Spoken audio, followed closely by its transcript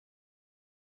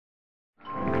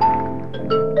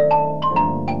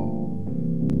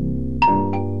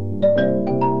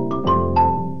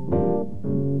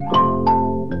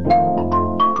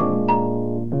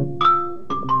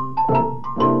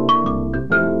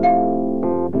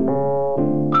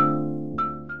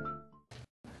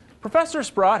Professor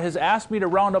Sprott has asked me to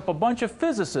round up a bunch of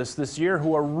physicists this year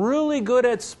who are really good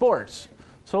at sports.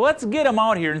 So let's get him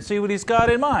out here and see what he's got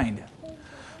in mind.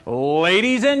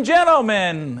 Ladies and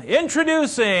gentlemen,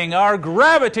 introducing our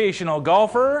gravitational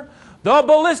golfer, the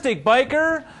ballistic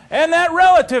biker, and that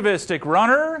relativistic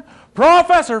runner,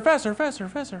 Professor Clint,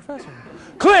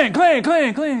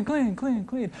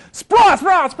 Sprott.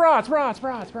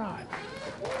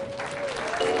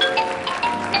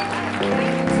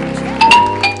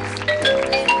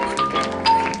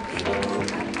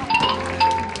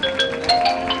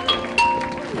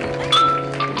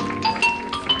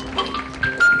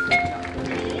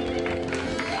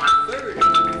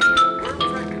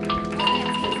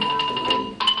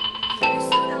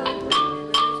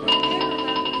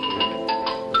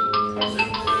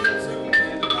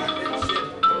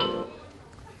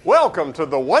 Welcome to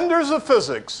the Wonders of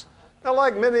Physics. Now,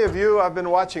 like many of you, I've been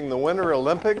watching the Winter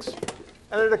Olympics,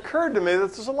 and it occurred to me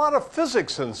that there's a lot of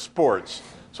physics in sports.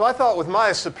 So I thought with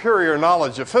my superior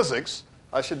knowledge of physics,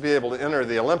 I should be able to enter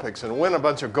the Olympics and win a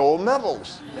bunch of gold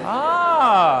medals.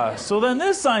 Ah, so then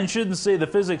this sign shouldn't say the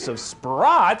physics of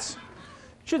Sprott.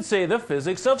 It should say the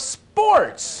physics of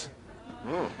sports.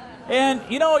 And,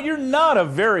 you know, you're not a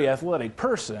very athletic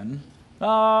person.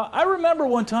 I remember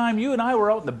one time you and I were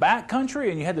out in the back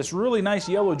country and you had this really nice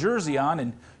yellow jersey on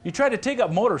and you tried to take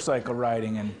up motorcycle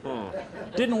riding and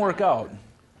didn't work out.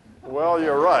 Well,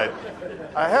 you're right.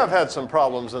 I have had some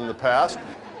problems in the past.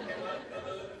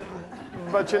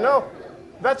 But you know,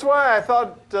 that's why I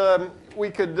thought we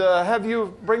could have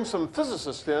you bring some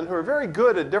physicists in who are very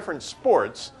good at different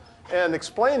sports and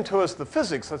explain to us the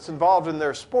physics that's involved in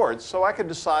their sports so I could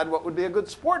decide what would be a good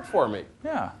sport for me.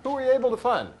 Yeah. Who were you able to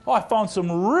find? Oh, I found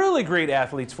some really great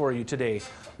athletes for you today.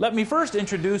 Let me first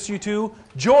introduce you to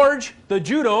George the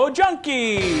Judo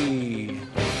Junkie.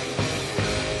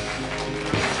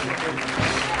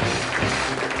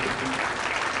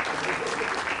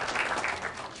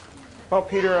 Well,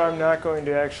 Peter, I'm not going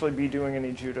to actually be doing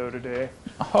any judo today.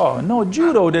 Oh, no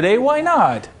judo today. Why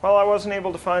not? Well, I wasn't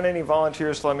able to find any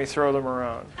volunteers to let me throw them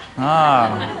around.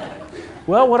 Ah.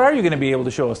 Well, what are you going to be able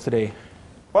to show us today?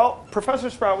 Well, Professor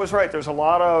Sprott was right. There's a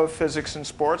lot of physics in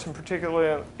sports, and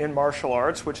particularly in martial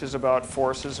arts, which is about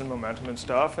forces and momentum and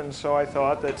stuff. And so I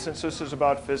thought that since this is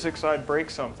about physics, I'd break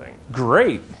something.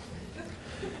 Great.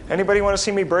 Anybody want to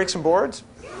see me break some boards?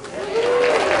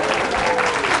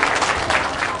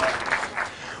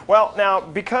 Well, now,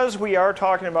 because we are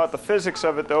talking about the physics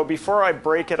of it, though, before I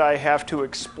break it, I have to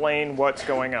explain what's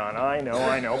going on. I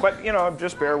know, but, you know,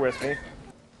 just bear with me.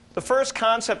 The first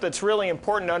concept that's really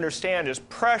important to understand is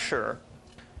pressure.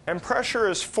 And pressure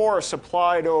is force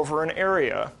applied over an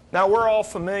area. Now, we're all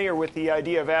familiar with the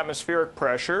idea of atmospheric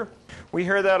pressure. We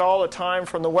hear that all the time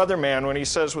from the weatherman when he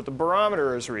says what the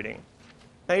barometer is reading.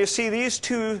 Now, you see these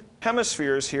two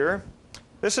hemispheres here.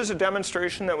 This is a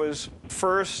demonstration that was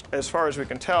first, as far as we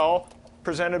can tell,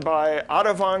 presented by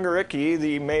Otto von Guericke,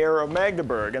 the mayor of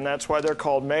Magdeburg, and that's why they're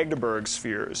called Magdeburg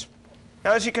spheres.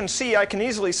 Now, as you can see, I can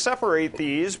easily separate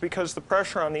these because the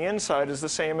pressure on the inside is the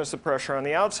same as the pressure on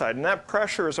the outside, and that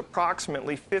pressure is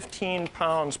approximately 15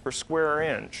 pounds per square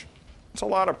inch. It's a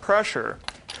lot of pressure.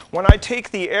 When I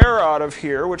take the air out of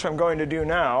here, which I'm going to do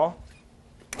now,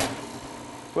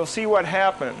 we'll see what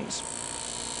happens.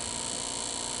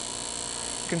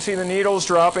 You can see the needles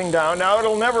dropping down. Now,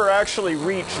 it'll never actually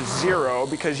reach zero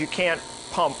because you can't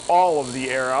pump all of the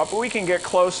air out, but we can get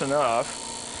close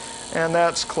enough, and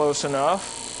that's close enough.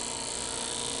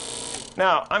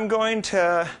 Now, I'm going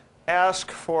to ask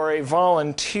for a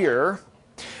volunteer,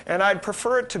 and I'd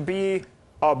prefer it to be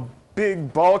a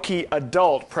big, bulky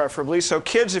adult, preferably. So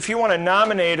kids, if you want to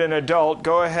nominate an adult,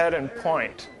 go ahead and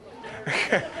point.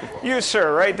 You,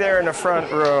 sir, right there in the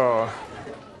front row.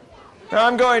 Now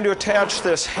I'm going to attach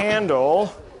this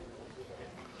handle.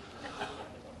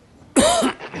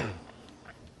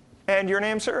 And your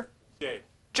name, sir? Jay.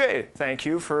 Jay, thank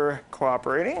you for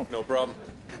cooperating. No problem.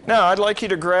 Now, I'd like you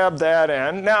to grab that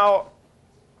end. Now,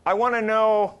 I want to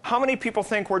know how many people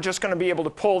think we're just going to be able to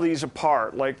pull these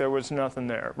apart like there was nothing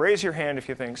there. Raise your hand if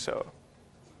you think so.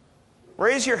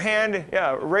 Raise your hand,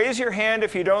 yeah, raise your hand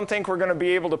if you don't think we're going to be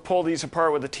able to pull these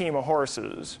apart with a team of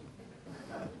horses.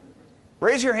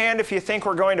 Raise your hand if you think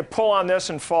we're going to pull on this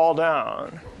and fall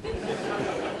down.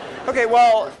 Okay,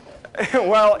 well,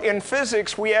 in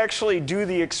physics, we actually do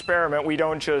the experiment. We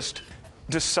don't just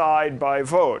decide by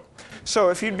vote. So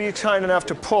if you'd be kind enough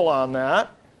to pull on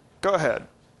that, go ahead.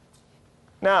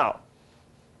 Now,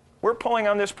 we're pulling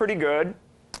on this pretty good,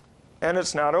 and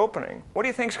it's not opening. What do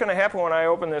you think is going to happen when I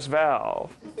open this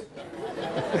valve?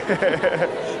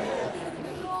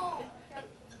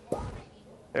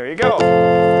 There you go.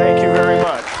 Thank you very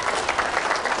much.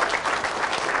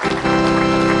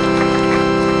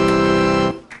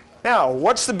 Now,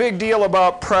 what's the big deal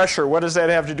about pressure? What does that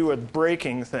have to do with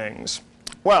breaking things?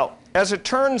 Well, as it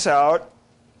turns out,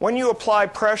 when you apply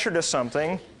pressure to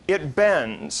something, it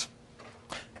bends.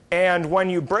 And when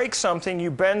you break something,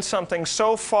 you bend something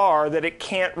so far that it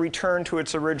can't return to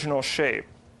its original shape.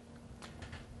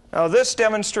 Now, this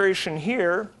demonstration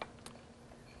here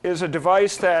is a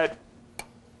device that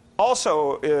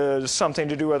also is something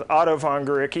to do with Otto von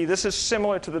Guericke. This is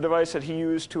similar to the device that he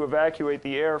used to evacuate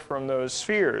the air from those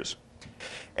spheres.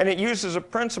 And it uses a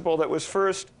principle that was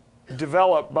first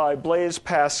developed by Blaise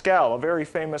Pascal, a very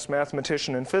famous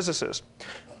mathematician and physicist.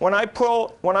 When I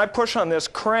push on this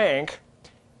crank,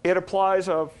 it applies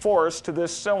a force to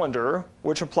this cylinder,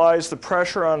 which applies the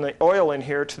pressure on the oil in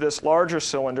here to this larger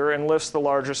cylinder and lifts the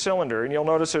larger cylinder. And you'll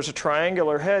notice there's a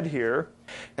triangular head here,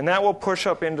 and that will push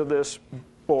up into this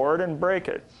board and break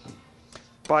it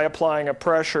by applying a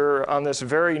pressure on this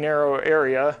very narrow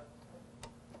area,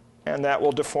 and that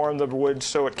will deform the wood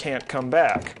so it can't come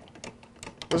back.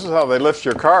 This is how they lift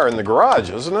your car in the garage,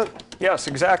 isn't it? Yes,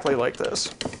 exactly like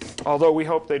this. Although we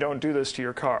hope they don't do this to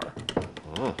your car.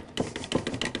 Mm.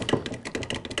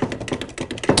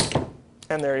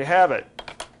 And there you have it.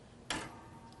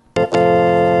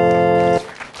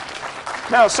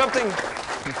 Now, something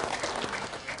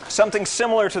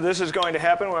similar to this is going to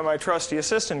happen when my trusty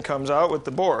assistant comes out with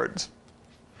the boards.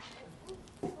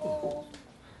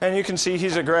 And you can see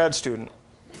he's a grad student.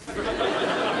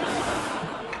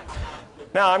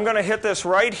 Now, I'm going to hit this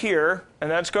right here,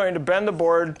 and that's going to bend the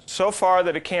board so far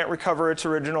that it can't recover its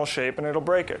original shape, and it'll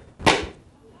break it.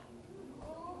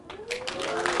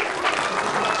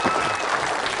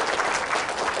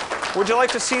 Would you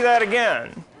like to see that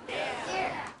again?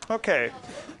 Okay.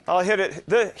 I'll hit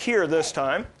it here this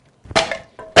time.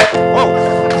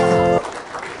 Whoa!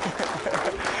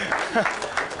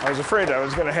 I was afraid I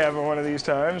was going to have it one of these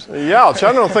times. Ouch,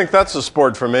 I don't think that's a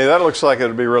sport for me. That looks like it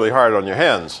would be really hard on your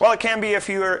hands. Well, it can be if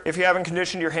you haven't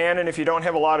conditioned your hand, and if you don't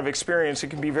have a lot of experience, it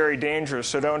can be very dangerous,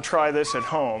 so don't try this at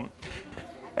home.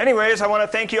 Anyways, I want to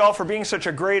thank you all for being such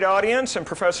a great audience, and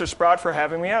Professor Sprott for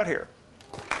having me out here.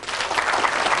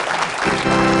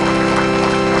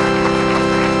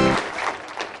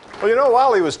 Well, you know,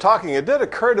 while he was talking, it did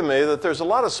occur to me that there's a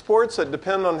lot of sports that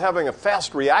depend on having a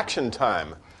fast reaction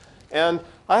time. And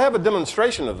I have a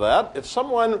demonstration of that. If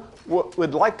someone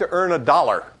would like to earn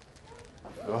 $1.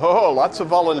 Oh, lots of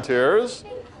volunteers.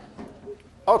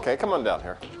 Okay, come on down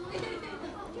here.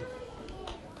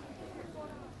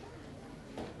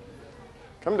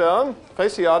 Come down,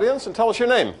 face the audience, and tell us your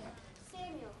name.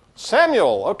 Samuel.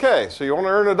 Samuel, okay, so you want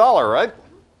to earn $1, right?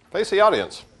 Face the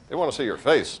audience. They want to see your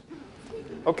face.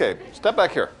 Okay, step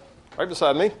back here, right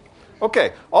beside me.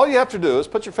 Okay, all you have to do is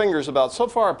put your fingers about so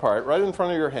far apart, right in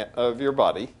front of your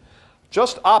body,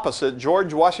 just opposite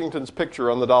George Washington's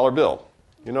picture on the dollar bill.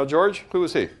 You know George? Who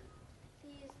is he? He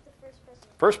is the first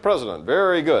president. First president.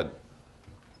 Very good.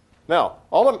 Now,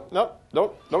 no,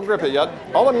 don't grip it yet.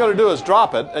 All I'm going to do is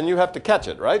drop it, and you have to catch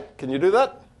it, right? Can you do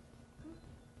that?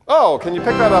 Oh, can you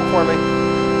pick that up for me?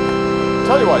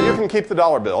 Tell you what, you can keep the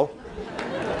dollar bill.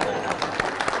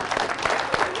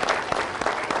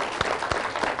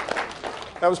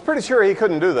 I was pretty sure he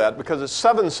couldn't do that because it's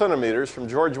 7 centimeters from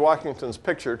George Washington's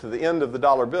picture to the end of the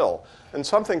dollar bill. And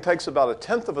something takes about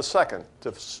 1/10 of a second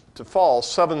to fall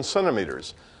 7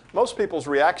 centimeters. Most people's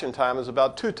reaction time is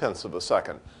about 2/10 of a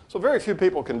second. So very few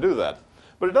people can do that.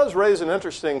 But it does raise an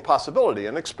interesting possibility,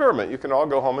 an experiment you can all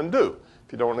go home and do.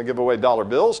 If you don't want to give away dollar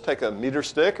bills, take a meter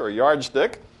stick or a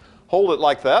yardstick, hold it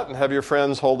like that, and have your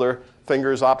friends hold their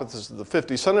fingers opposite the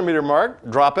 50 centimeter mark,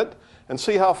 drop it, and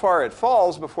see how far it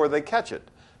falls before they catch it.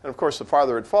 And of course, the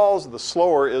farther it falls, the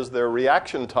slower is their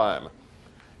reaction time.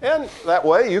 And that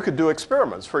way, you could do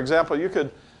experiments. For example, you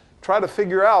could try to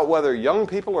figure out whether young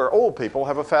people or old people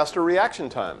have a faster reaction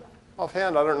time.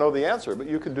 Offhand, I don't know the answer, but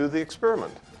you could do the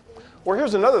experiment. Or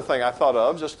here's another thing I thought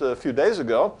of just a few days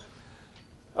ago.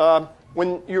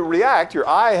 When you react, your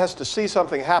eye has to see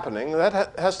something happening.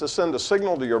 That has to send a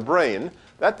signal to your brain.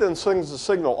 That then sends the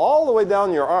signal all the way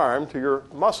down your arm to your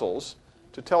muscles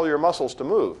to tell your muscles to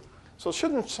move. So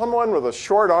shouldn't someone with a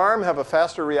short arm have a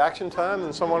faster reaction time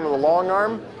than someone with a long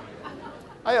arm?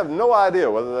 I have no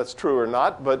idea whether that's true or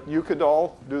not, but you could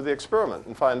all do the experiment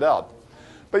and find out.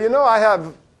 But you know, I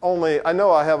have I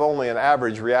know I have only an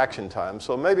average reaction time,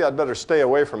 so maybe I'd better stay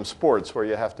away from sports where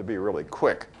you have to be really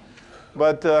quick.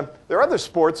 But there are other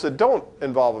sports that don't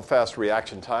involve a fast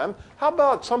reaction time. How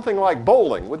about something like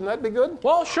bowling? Wouldn't that be good?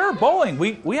 Well, sure, bowling.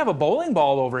 We have a bowling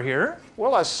ball over here.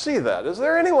 Well, I see that. Is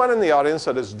there anyone in the audience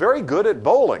that is very good at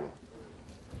bowling?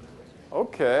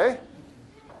 Okay.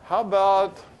 How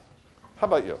about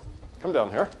you? Come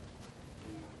down here.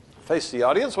 Face the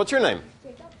audience. What's your name?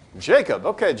 Jacob. Jacob.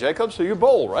 Okay, Jacob, so you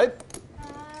bowl, right?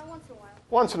 Once in a while.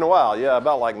 Once in a while, yeah,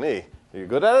 about like me. Are you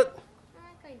good at it?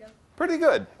 Kind of. Pretty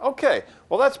good. Okay.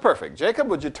 Well, that's perfect. Jacob,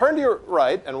 would you turn to your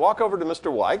right and walk over to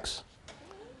Mr. Wykes?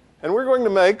 And we're going to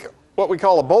make what we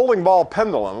call a bowling ball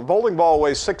pendulum. A bowling ball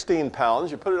weighs 16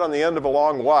 pounds. You put it on the end of a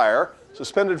long wire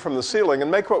suspended from the ceiling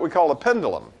and make what we call a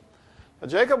pendulum. Now,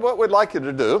 Jacob, what we'd like you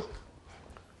to do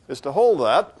is to hold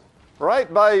that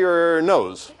right by your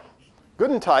nose. Good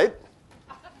and tight.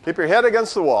 Keep your head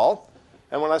against the wall.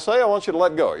 And when I say, I want you to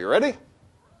let go. You ready?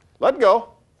 Let go.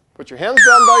 Put your hands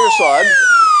down by your side.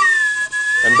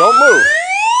 And don't move.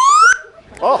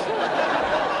 Oh.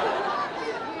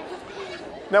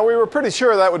 Now, we were pretty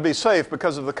sure that would be safe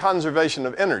because of the conservation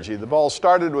of energy. The ball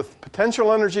started with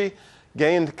potential energy,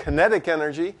 gained kinetic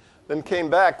energy, then came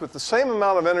back with the same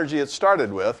amount of energy it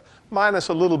started with, minus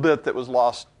a little bit that was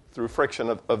lost through friction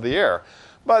of the air.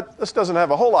 But this doesn't have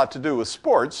a whole lot to do with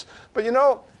sports. But you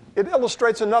know, it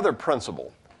illustrates another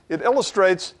principle. It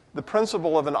illustrates the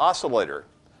principle of an oscillator.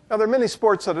 Now, there are many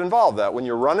sports that involve that. When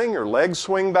you're running, your legs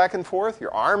swing back and forth,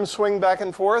 your arms swing back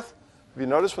and forth. Have you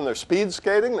noticed when they're speed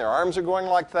skating, their arms are going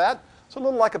like that? It's a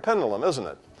little like a pendulum, isn't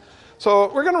it?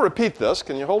 So we're going to repeat this.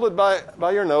 Can you hold it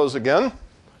by your nose again?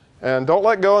 And don't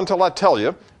let go until I tell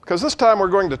you, because this time we're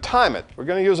going to time it. We're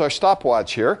going to use our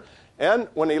stopwatch here. And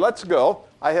when he lets go,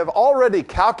 I have already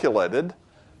calculated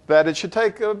that it should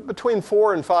take between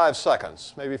 4 and 5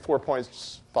 seconds, maybe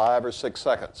 4.5 or 6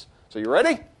 seconds. So you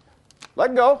ready?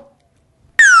 Let go.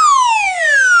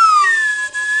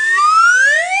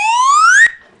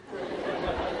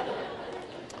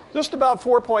 Just about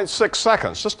 4.6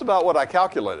 seconds, just about what I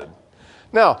calculated.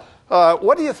 Now,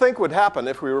 what do you think would happen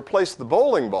if we replaced the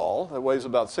bowling ball that weighs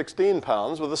about 16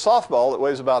 pounds with a softball that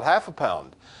weighs about half a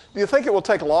pound? Do you think it will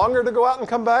take longer to go out and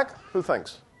come back? Who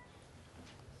thinks?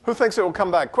 Who thinks it will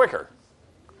come back quicker?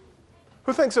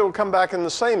 Who thinks it will come back in the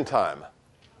same time?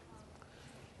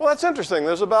 Well, that's interesting.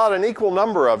 There's about an equal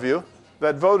number of you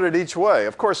that voted each way.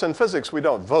 Of course, in physics, we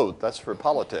don't vote. That's for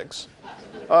politics.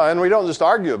 And we don't just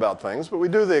argue about things, but we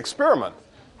do the experiment.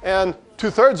 And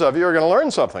 2/3 of you are going to learn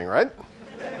something, right?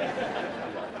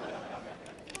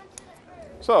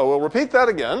 So we'll repeat that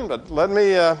again, but let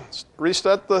me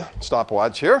reset the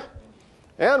stopwatch here.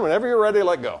 And whenever you're ready,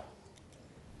 let go.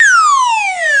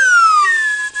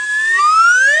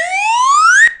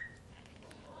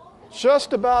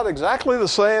 Just about exactly the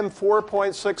same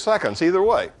 4.6 seconds either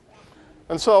way.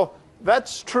 And so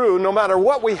that's true no matter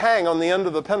what we hang on the end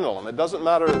of the pendulum. It doesn't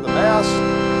matter the mass.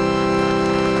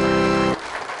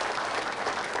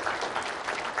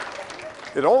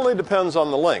 It only depends on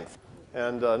the length,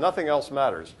 and nothing else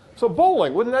matters. So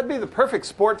bowling, wouldn't that be the perfect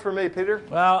sport for me, Peter?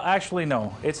 Well, actually,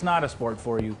 no. It's not a sport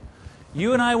for you.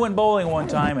 You and I went bowling one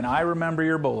time, and I remember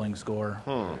your bowling score.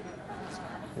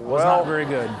 It was not very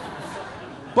good.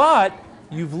 But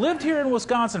you've lived here in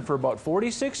Wisconsin for about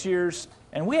 46 years,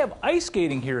 and we have ice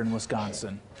skating here in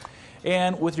Wisconsin.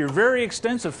 And with your very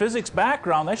extensive physics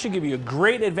background, that should give you a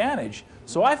great advantage.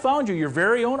 So I found you your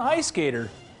very own ice skater.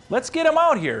 Let's get him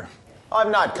out here.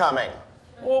 I'm not coming.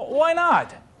 Well, why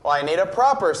not? Well, I need a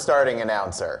proper starting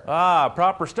announcer. Ah,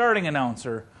 proper starting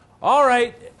announcer. All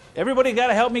right, everybody got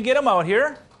to help me get him out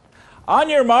here. On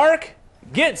your mark,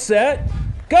 get set,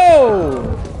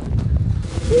 go!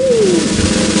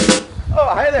 Oh,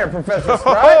 hi there, Professor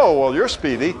Sprott. Oh, well, you're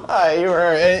speedy. You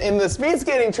were in the speed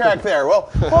skating track there.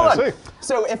 Well, hold on. see.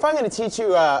 So if I'm going to teach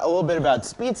you a little bit about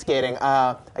speed skating,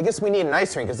 I guess we need an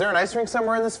ice rink. Is there an ice rink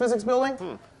somewhere in this physics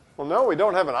building? Well, no, we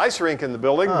don't have an ice rink in the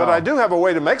building, but I do have a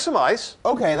way to make some ice.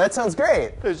 Okay, that sounds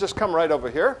great. Just come right over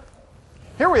here.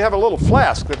 Here we have a little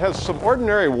flask that has some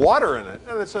ordinary water in it,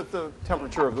 and it's at the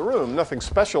temperature of the room. Nothing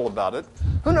special about it.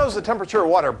 Who knows the temperature of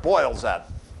water boils at?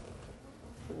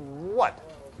 What?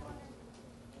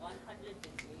 100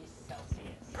 degrees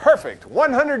Celsius. Perfect.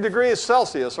 100 degrees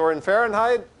Celsius, or in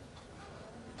Fahrenheit?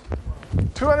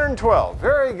 212.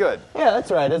 Very good. Yeah, that's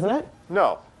right, isn't it?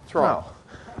 No, it's wrong.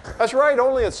 That's right,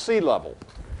 only at sea level.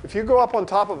 If you go up on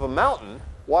top of a mountain,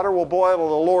 water will boil at a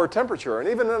lower temperature. And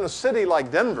even in a city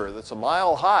like Denver that's a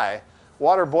mile high,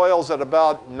 water boils at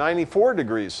about 94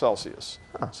 degrees Celsius.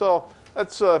 So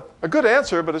that's a good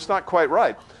answer, but it's not quite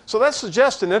right. So that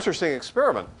suggests an interesting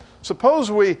experiment. Suppose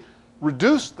we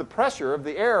reduced the pressure of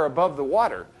the air above the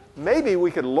water, maybe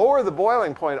we could lower the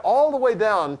boiling point all the way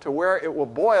down to where it will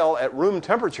boil at room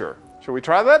temperature. Shall we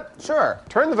try that? Sure.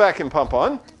 Turn the vacuum pump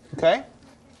on. Okay.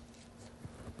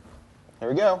 Here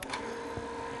we go.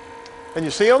 And you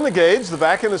see on the gauge, the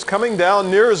vacuum is coming down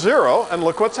near zero, and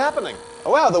look what's happening.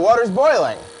 Oh, wow, the water's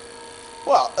boiling.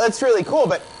 Well, that's really cool,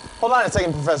 but hold on a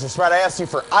second, Professor Sprott. I asked you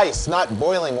for ice, not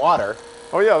boiling water.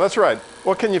 Oh, yeah, that's right.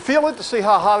 Well, can you feel it to see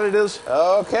how hot it is?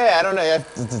 Okay, I don't know.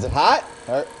 Is it hot?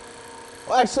 Well,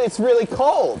 actually, it's really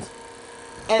cold.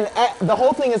 And the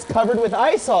whole thing is covered with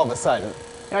ice all of a sudden.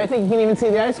 And I think you can even see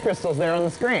the ice crystals there on the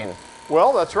screen.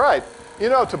 Well, that's right. You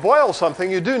know, to boil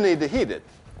something, you do need to heat it.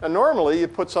 And normally, you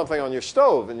put something on your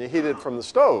stove, and you heat it from the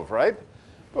stove, right?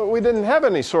 But we didn't have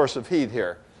any source of heat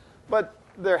here. But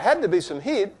there had to be some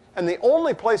heat, and the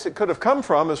only place it could have come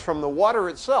from is from the water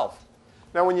itself.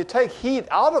 Now, when you take heat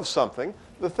out of something,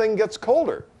 the thing gets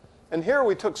colder. And here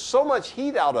we took so much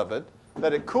heat out of it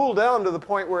that it cooled down to the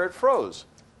point where it froze.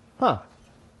 Huh.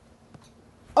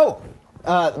 Oh,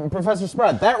 Professor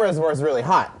Sprott, that reservoir is really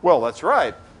hot. Well, that's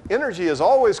right. Energy is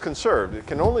always conserved. It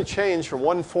can only change from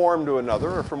one form to another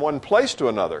or from one place to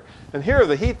another. And here,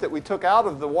 the heat that we took out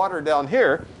of the water down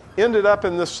here ended up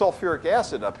in this sulfuric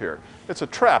acid up here. It's a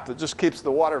trap that just keeps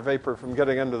the water vapor from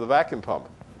getting into the vacuum pump.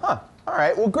 Huh. All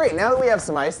right, well, great. Now that we have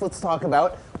some ice, let's talk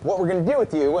about what we're going to do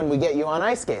with you when we get you on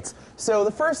ice skates. So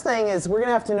the first thing is we're going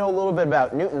to have to know a little bit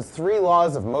about Newton's 3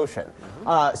 laws of motion.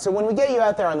 So when we get you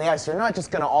out there on the ice, you're not just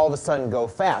going to all of a sudden go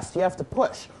fast. You have to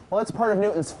push. Well, that's part of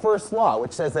Newton's first law,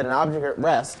 which says that an object at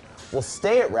rest will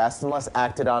stay at rest unless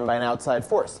acted on by an outside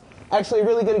force. Actually, a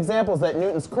really good example is that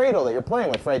Newton's cradle that you're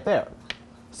playing with right there.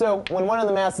 So when one of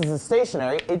the masses is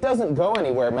stationary, it doesn't go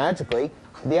anywhere magically.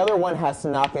 The other one has to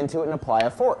knock into it and apply a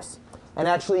force. And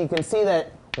actually, you can see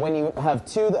that when you have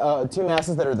two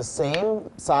masses that are the same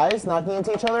size knocking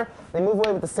into each other, they move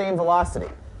away with the same velocity.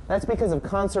 That's because of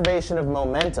conservation of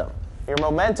momentum. Your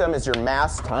momentum is your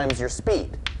mass times your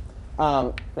speed.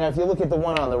 Now, if you look at the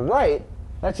one on the right,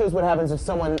 that shows what happens if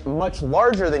someone much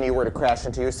larger than you were to crash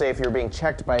into you, say if you're being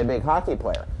checked by a big hockey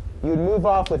player. You would move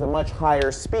off with a much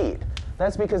higher speed.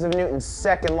 That's because of Newton's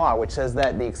second law, which says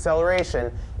that the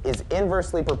acceleration is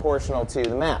inversely proportional to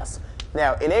the mass.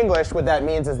 Now, in English, what that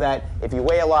means is that if you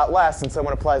weigh a lot less and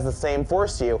someone applies the same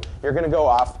force to you, you're going to go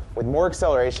off with more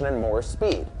acceleration and more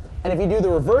speed. And if you do the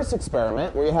reverse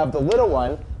experiment, where you have the little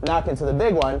one knock into the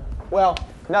big one, well,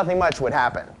 nothing much would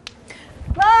happen.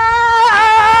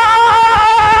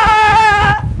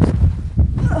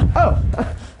 Oh,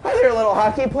 hi there, little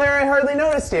hockey player. I hardly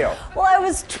noticed you. Well, I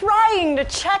was trying to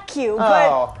check you,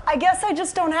 but I guess I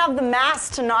just don't have the mass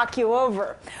to knock you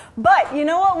over. But you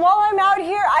know what? While I'm out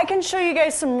here, I can show you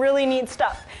guys some really neat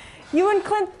stuff. You and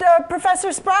Clint,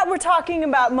 Professor Sprott, were talking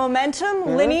about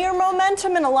momentum, linear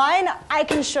momentum in a line. I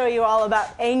can show you all about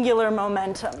angular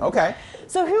momentum. Okay.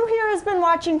 So who here has been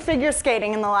watching figure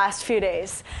skating in the last few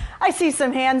days? I see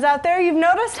some hands out there. You've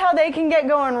noticed how they can get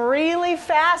going really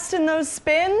fast in those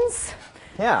spins?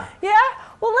 Yeah. Yeah?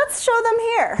 Well, let's show them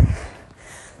here.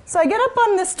 So I get up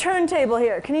on this turntable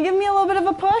here. Can you give me a little bit of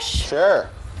a push? Sure.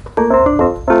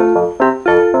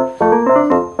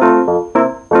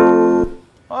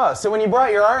 Oh, so when you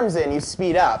brought your arms in, you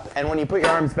speed up, and when you put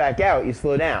your arms back out, you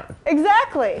slow down.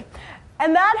 Exactly.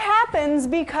 And that happens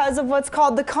because of what's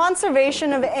called the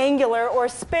conservation of angular or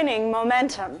spinning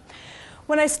momentum.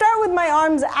 When I start with my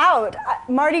arms out,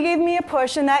 Marty gave me a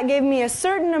push, and that gave me a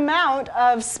certain amount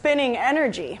of spinning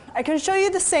energy. I can show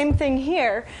you the same thing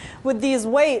here with these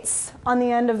weights on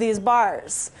the end of these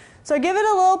bars. So I give it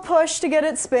a little push to get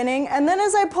it spinning, and then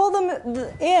as I pull them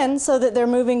in so that they're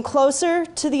moving closer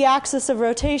to the axis of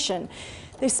rotation,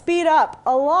 they speed up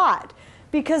a lot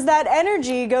because that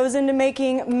energy goes into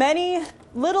making many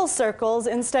little circles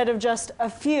instead of just a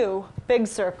few big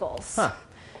circles. Huh.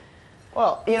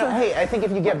 Well, you know, hey, I think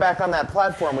if you get back on that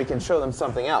platform, we can show them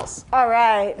something else. All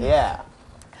right. Yeah.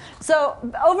 So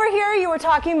over here you were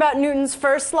talking about Newton's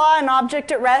first law, an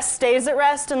object at rest stays at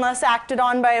rest unless acted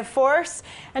on by a force,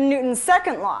 and Newton's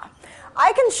second law.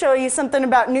 I can show you something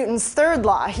about Newton's third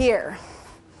law here.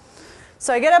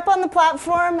 So I get up on the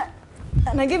platform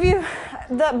and I give you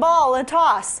the ball a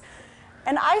toss,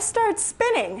 and I start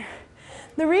spinning.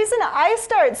 The reason I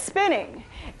start spinning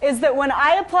is that when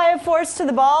I apply a force to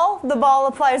the ball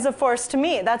applies a force to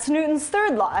me. That's Newton's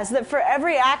third law, is that for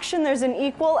every action there's an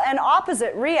equal and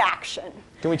opposite reaction.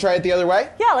 Can we try it the other way?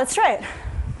 Yeah, let's try it.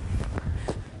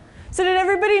 So did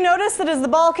everybody notice that as the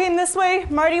ball came this way,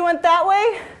 Marty went that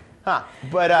way? Huh.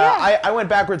 But Yeah. I went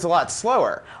backwards a lot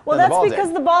slower. Well, than the that's ball because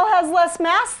did. the ball has less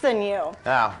mass than you.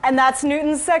 Oh. And that's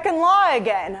Newton's second law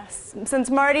again. Since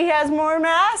Marty has more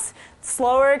mass,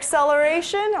 slower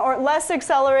acceleration, or less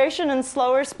acceleration and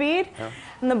slower speed. Yeah.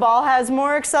 And the ball has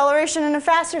more acceleration and a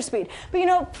faster speed. But you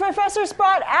know, Professor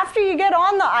Sprott, after you get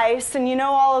on the ice and you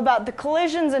know all about the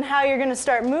collisions and how you're going to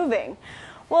start moving,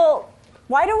 well,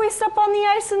 why do we step on the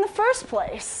ice in the first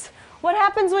place? What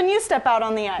happens when you step out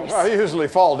on the ice? Well, I usually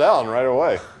fall down right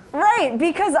away. Right,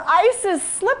 because ice is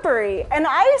slippery. And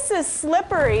ice is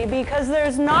slippery because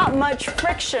there's not much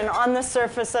friction on the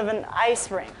surface of an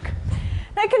ice rink.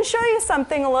 And I can show you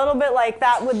something a little bit like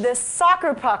that with this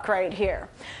soccer puck right here.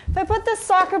 If I put this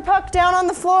soccer puck down on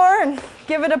the floor and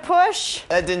give it a push.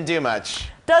 That didn't do much.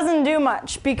 Doesn't do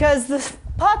much because the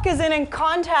puck is in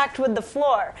contact with the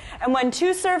floor. And when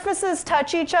two surfaces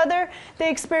touch each other, they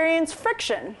experience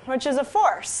friction, which is a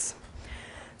force.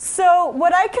 So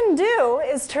what I can do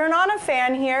is turn on a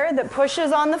fan here that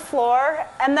pushes on the floor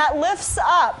and that lifts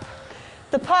up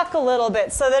the puck a little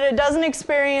bit so that it doesn't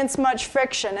experience much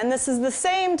friction. And this is the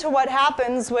same to what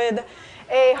happens with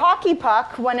a hockey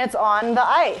puck when it's on the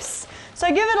ice. So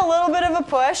I give it a little bit of a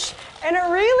push and it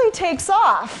really takes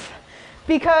off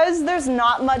because there's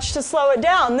not much to slow it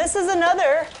down. This is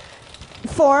another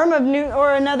form of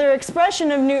another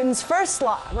expression of Newton's first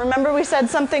law. Remember we said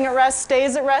something at rest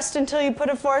stays at rest until you put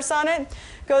a force on it?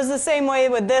 Goes the same way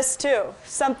with this too.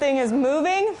 Something is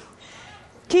moving,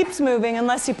 keeps moving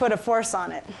unless you put a force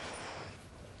on it.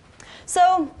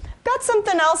 So got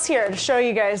something else here to show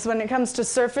you guys when it comes to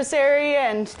surface area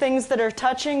and things that are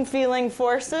touching, feeling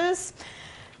forces.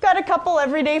 Got a couple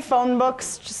everyday phone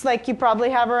books, just like you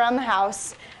probably have around the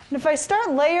house. And if I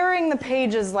start layering the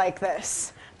pages like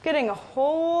this, I'm getting a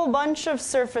whole bunch of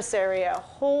surface area, a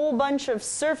whole bunch of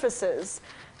surfaces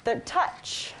that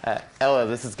touch. Ella,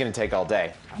 this is going to take all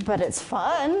day. But it's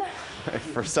fun.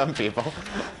 For some people.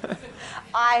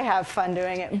 I have fun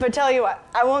doing it. But tell you what,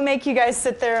 I won't make you guys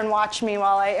sit there and watch me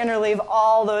while I interleave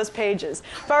all those pages.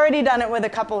 I've already done it with a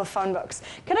couple of phone books.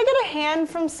 Can I get a hand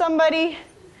from somebody?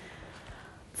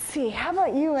 Let's see, how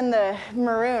about you in the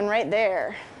maroon right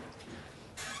there?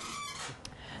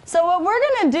 So what we're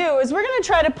going to do is we're going to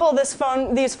try to pull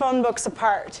these phone books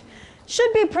apart.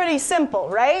 Should be pretty simple,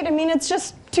 right? I mean, it's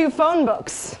just two phone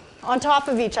books on top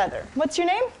of each other. What's your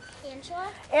name? Angela?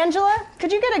 Angela,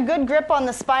 could you get a good grip on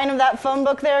the spine of that phone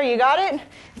book there? You got it?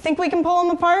 You think we can pull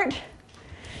them apart?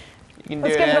 You can do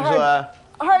it, Angela.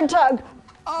 A hard tug.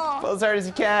 Oh. Pull as hard as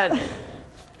you can.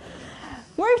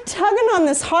 We're tugging on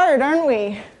this hard, aren't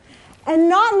we? And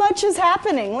not much is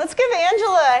happening. Let's give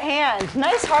Angela a hand.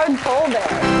 Nice hard pull there.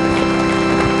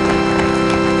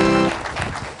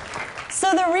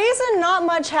 So the reason not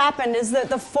much happened is that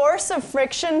the force of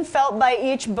friction felt by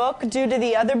each book due to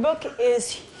the other book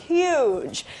is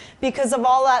huge because of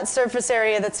all that surface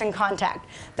area that's in contact.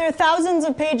 There are thousands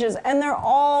of pages and they're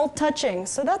all touching.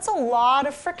 So that's a lot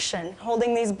of friction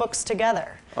holding these books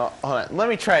together. Hold on. Let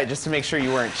me try it just to make sure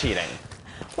you weren't cheating.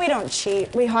 We don't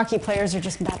cheat. We hockey players are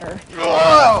just better.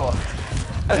 Whoa!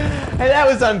 Hey, that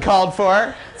was uncalled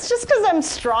for. It's just because I'm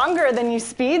stronger than you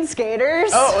speed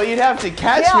skaters. Oh, well, you'd have to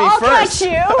catch me I'll first.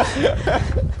 catch you.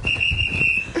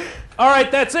 All right,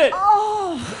 that's it.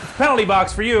 Oh. Penalty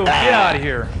box for you. Get out of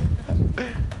here.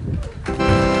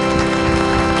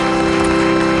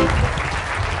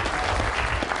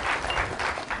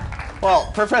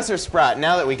 Well, Professor Sprott,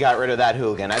 now that we got rid of that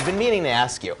hooligan, I've been meaning to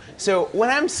ask you. So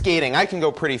when I'm skating, I can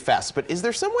go pretty fast, but is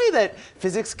there some way that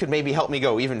physics could maybe help me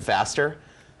go even faster?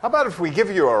 How about if we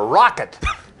give you a rocket?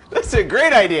 That's a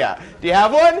great idea. Do you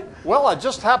have one? Well, I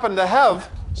just happen to have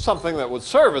something that would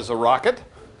serve as a rocket.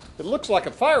 It looks like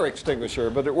a fire extinguisher,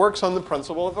 but it works on the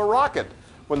principle of a rocket.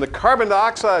 When the carbon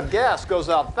dioxide gas goes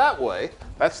out that way,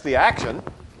 that's the action.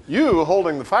 You,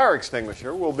 holding the fire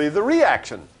extinguisher, will be the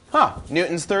reaction. Huh,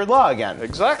 Newton's third law again.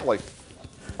 Exactly.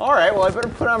 All right, well, I better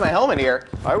put on my helmet here.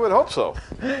 I would hope so.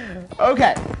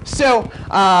 Okay, so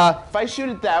if I shoot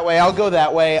it that way, I'll go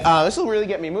that way. This will really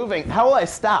get me moving. How will I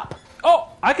stop? Oh,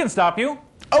 I can stop you.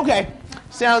 Okay,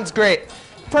 sounds great.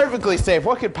 Perfectly safe.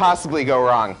 What could possibly go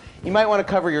wrong? You might want to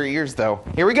cover your ears, though.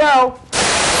 Here we go.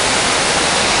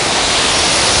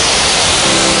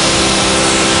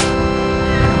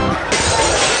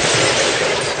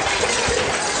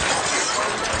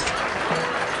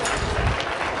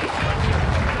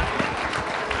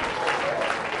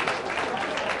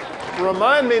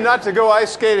 Remind me not to go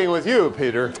ice skating with you,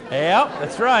 Peter. Yep,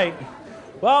 that's right.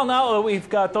 Well, now that we've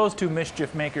got those two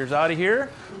mischief makers out of here,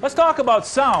 let's talk about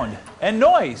sound and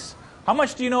noise. How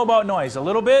much do you know about noise? A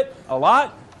little bit? A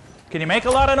lot? Can you make a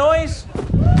lot of noise?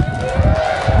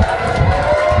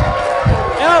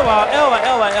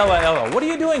 Ella, what are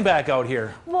you doing back out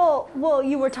here? Well,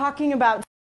 you were talking about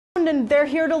and they're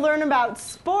here to learn about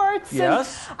sports.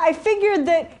 Yes. And I figured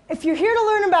that if you're here to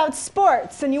learn about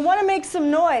sports and you want to make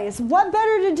some noise, what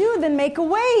better to do than make a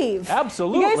wave?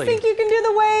 Absolutely. You guys think you can do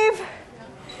the wave?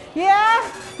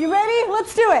 Yeah? You ready?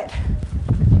 Let's do it.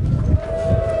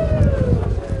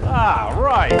 Ah,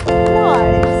 right.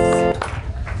 Nice.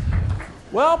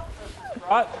 Well,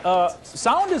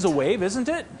 sound is a wave, isn't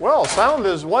it? Well, sound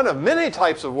is one of many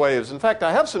types of waves. In fact,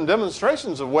 I have some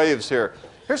demonstrations of waves here.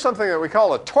 Here's something that we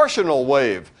call a torsional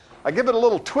wave. I give it a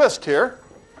little twist here,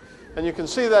 and you can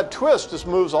see that twist just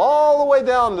moves all the way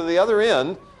down to the other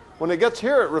end. When it gets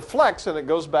here, it reflects and it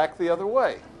goes back the other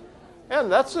way. And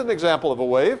that's an example of a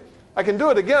wave. I can do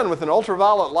it again with an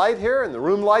ultraviolet light here, and the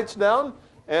room light's down,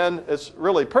 and it's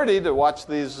really pretty to watch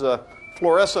these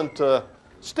fluorescent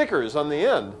stickers on the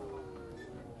end.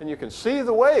 And you can see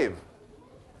the wave.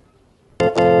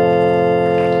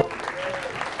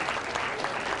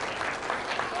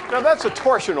 Now that's a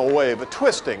torsional wave, a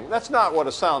twisting. That's not what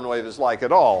a sound wave is like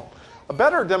at all. A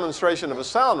better demonstration of a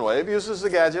sound wave uses a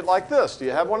gadget like this. Do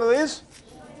you have one of these?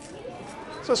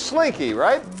 It's a slinky,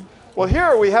 right? Well,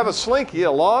 here we have a slinky,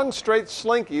 a long, straight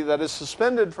slinky that is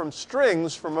suspended from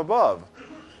strings from above.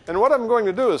 And what I'm going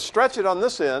to do is stretch it on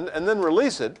this end and then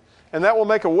release it, and that will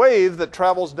make a wave that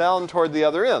travels down toward the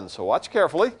other end. So watch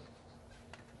carefully.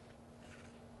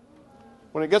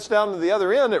 When it gets down to the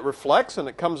other end, it reflects and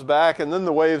it comes back, and then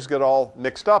the waves get all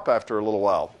mixed up after a little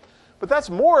while. But that's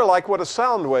more like what a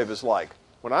sound wave is like.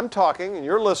 When I'm talking and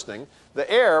you're listening, the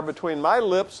air between my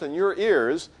lips and your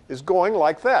ears is going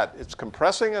like that. It's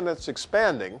compressing and it's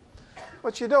expanding,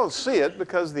 but you don't see it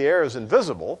because the air is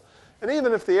invisible. And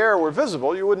even if the air were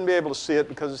visible, you wouldn't be able to see it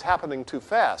because it's happening too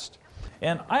fast.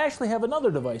 And I actually have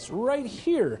another device right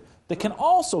here that can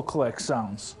also collect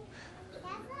sounds.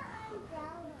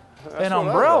 An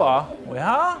umbrella?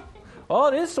 Yeah? Well,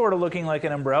 it is sort of looking like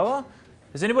an umbrella.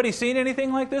 Has anybody seen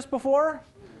anything like this before?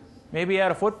 Maybe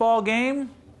at a football game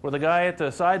where the guy at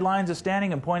the sidelines is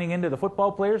standing and pointing into the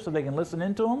football players so they can listen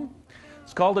into them?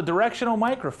 It's called a directional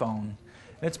microphone.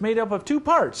 And it's made up of two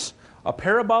parts, a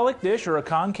parabolic dish or a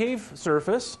concave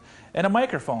surface and a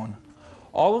microphone.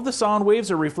 All of the sound waves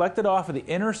are reflected off of the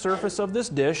inner surface of this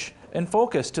dish and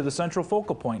focused to the central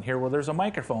focal point here where there's a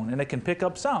microphone, and it can pick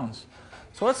up sounds.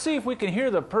 So let's see if we can hear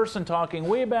the person talking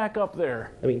way back up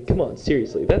there. I mean, come on,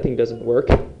 seriously, that thing doesn't work.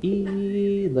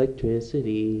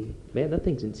 Electricity. Man, that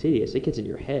thing's insidious. It gets in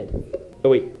your head. Oh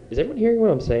wait, is everyone hearing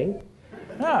what I'm saying?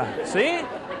 Yeah, see?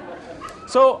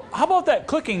 So how about that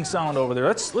clicking sound over there?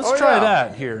 Let's try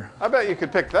that here. I bet you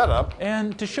could pick that up.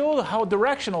 And to show how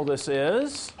directional this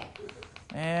is,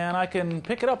 and I can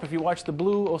pick it up if you watch the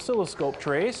blue oscilloscope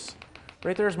trace.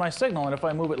 Right there's my signal, and if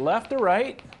I move it left or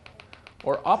right,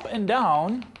 or up and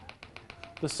down,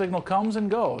 the signal comes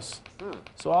and goes.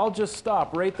 So I'll just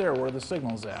stop right there where the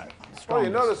signal's at. Well,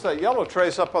 you notice that yellow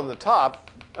trace up on the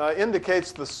top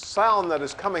indicates the sound that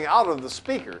is coming out of the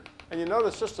speaker. And you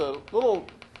notice just a little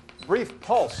brief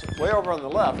pulse way over on the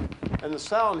left, and the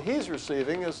sound he's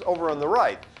receiving is over on the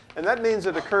right. And that means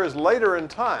it occurs later in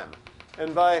time.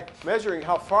 And by measuring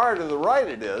how far to the right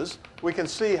it is, we can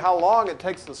see how long it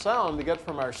takes the sound to get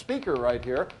from our speaker right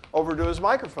here over to his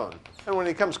microphone. And when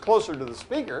he comes closer to the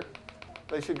speaker,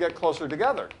 they should get closer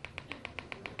together.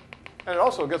 And it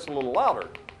also gets a little louder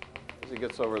as he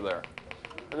gets over there.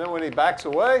 And then when he backs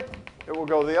away, it will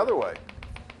go the other way.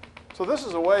 So this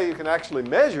is a way you can actually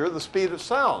measure the speed of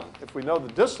sound. If we know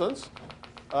the distance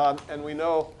and we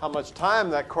know how much time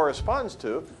that corresponds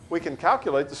to, we can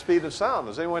calculate the speed of sound.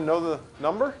 Does anyone know the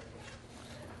number?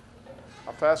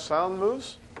 How fast sound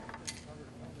moves?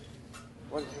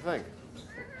 What do you think?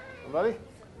 Anybody?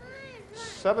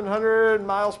 700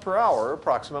 miles per hour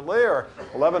approximately, or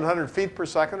 1,100 feet per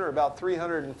second, or about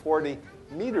 340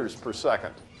 meters per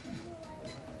second.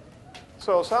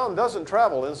 So sound doesn't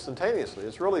travel instantaneously.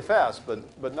 It's really fast,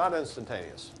 but not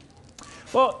instantaneous.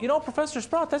 Well, you know, Professor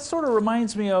Sprott, that sort of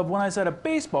reminds me of when I was at a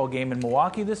baseball game in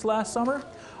Milwaukee this last summer.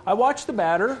 I watched the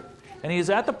batter, and he was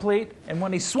at the plate, and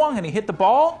when he swung and he hit the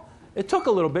ball, it took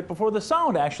a little bit before the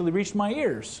sound actually reached my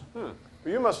ears. Well,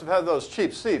 you must have had those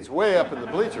cheap seats way up in the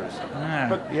bleachers.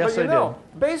 Yes, but you know,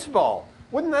 baseball,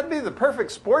 wouldn't that be the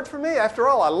perfect sport for me? After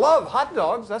all, I love hot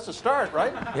dogs. That's a start,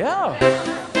 right? Yeah.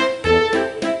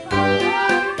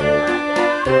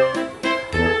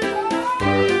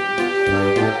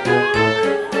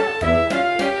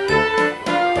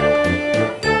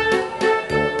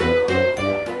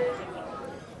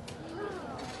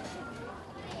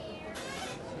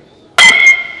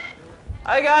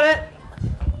 I got it.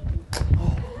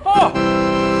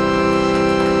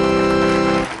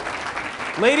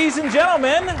 Ladies and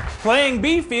gentlemen, playing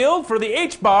B field for the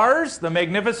H-Bars, the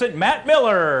magnificent Matt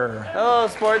Miller. Hello,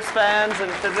 sports fans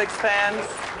and physics fans.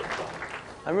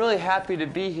 I'm really happy to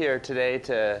be here today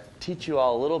to teach you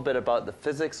all a little bit about the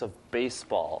physics of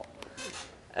baseball.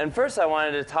 And first I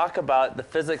wanted to talk about the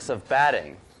physics of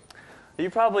batting. You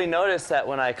probably noticed that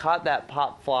when I caught that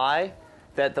pop fly,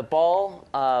 that the ball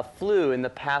flew in the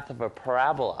path of a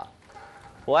parabola.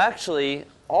 Well, actually,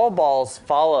 all balls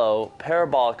follow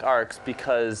parabolic arcs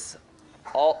because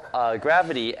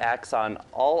gravity acts on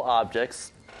all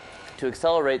objects to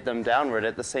accelerate them downward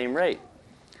at the same rate.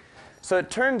 So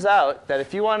it turns out that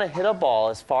if you want to hit a ball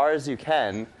as far as you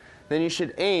can, then you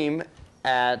should aim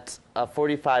at a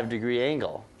 45-degree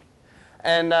angle.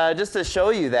 And just to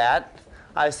show you that,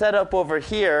 I set up over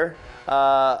here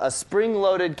a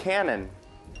spring-loaded cannon.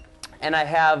 And I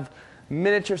have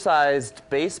miniature-sized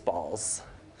baseballs.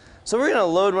 So we're going to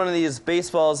load one of these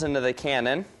baseballs into the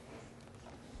cannon,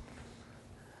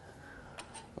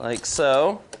 like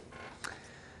so.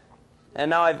 And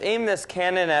now I've aimed this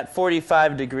cannon at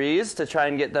 45 degrees to try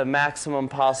and get the maximum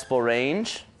possible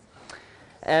range.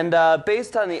 And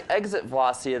based on the exit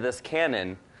velocity of this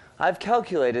cannon, I've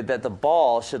calculated that the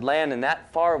ball should land in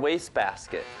that far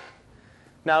wastebasket.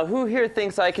 Now, who here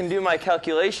thinks I can do my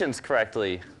calculations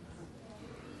correctly?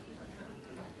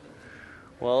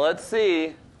 Well, let's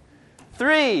see.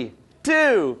 3,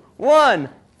 2, 1,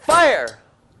 fire!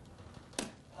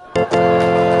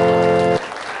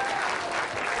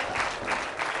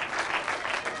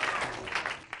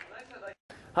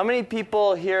 How many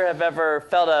people here have ever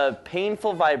felt a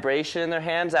painful vibration in their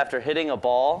hands after hitting a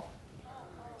ball?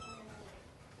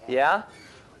 Yeah?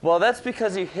 Well, that's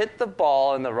because you hit the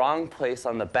ball in the wrong place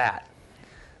on the bat.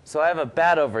 So I have a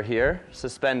bat over here,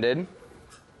 suspended.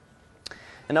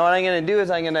 And now what I'm going to do is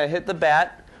I'm going to hit the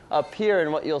bat up here,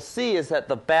 and what you'll see is that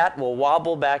the bat will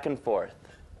wobble back and forth.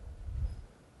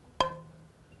 Do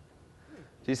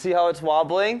you see how it's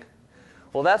wobbling?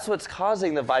 Well, that's what's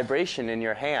causing the vibration in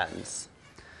your hands.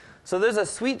 So there's a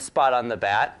sweet spot on the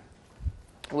bat,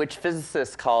 which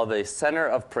physicists call the center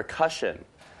of percussion.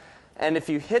 And if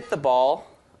you hit the ball,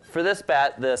 for this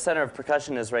bat, the center of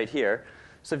percussion is right here.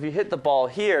 So if you hit the ball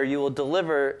here, you will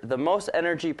deliver the most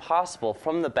energy possible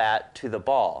from the bat to the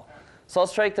ball. So I'll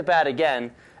strike the bat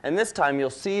again, and this time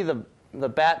you'll see the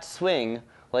bat swing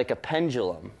like a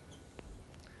pendulum.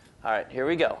 All right, here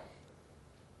we go.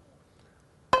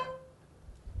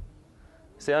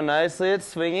 See how nicely it's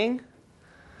swinging?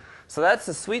 So that's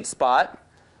the sweet spot.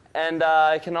 And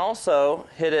I can also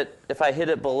hit it, if I hit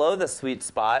it below the sweet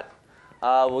spot,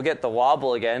 we'll get the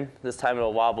wobble again. This time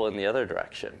it'll wobble in the other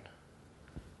direction.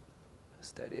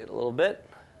 Steady it a little bit.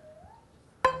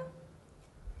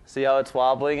 See how it's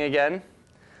wobbling again?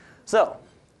 So,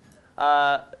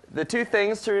 the two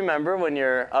things to remember when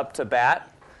you're up to bat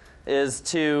is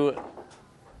to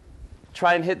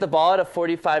try and hit the ball at a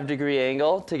 45-degree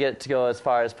angle to get it to go as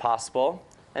far as possible,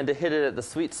 and to hit it at the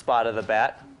sweet spot of the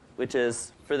bat, which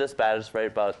is, for this bat, is right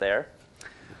about there.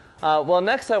 Well,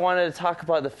 next I wanted to talk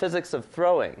about the physics of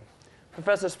throwing.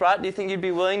 Professor Sprott, do you think you'd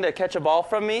be willing to catch a ball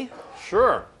from me?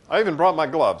 Sure. I even brought my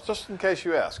gloves, just in case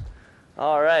you ask.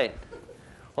 All right.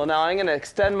 Well, now I'm going to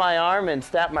extend my arm and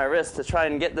snap my wrist to try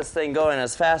and get this thing going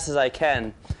as fast as I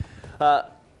can.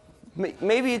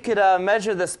 Maybe you could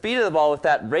measure the speed of the ball with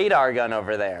that radar gun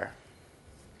over there.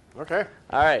 Okay.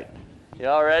 All right. You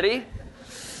all ready?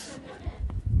 Yes.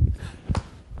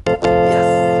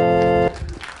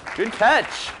 Good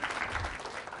catch.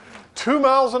 2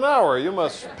 miles an hour. You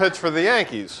must pitch for the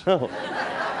Yankees. It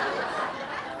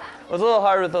was a little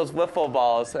hard with those wiffle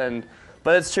balls,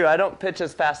 but it's true. I don't pitch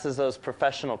as fast as those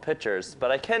professional pitchers,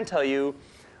 but I can tell you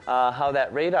how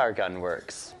that radar gun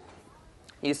works.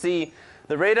 You see,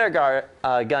 the radar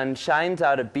gun shines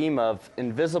out a beam of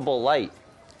invisible light,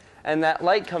 and that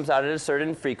light comes out at a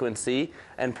certain frequency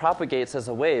and propagates as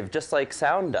a wave, just like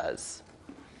sound does.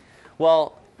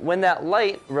 Well, when that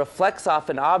light reflects off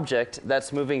an object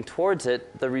that's moving towards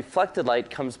it, the reflected light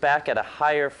comes back at a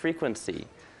higher frequency.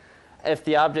 If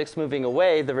the object's moving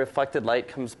away, the reflected light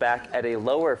comes back at a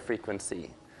lower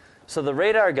frequency. So the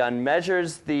radar gun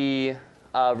measures the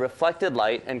reflected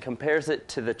light and compares it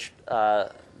to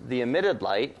the emitted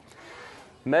light,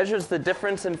 measures the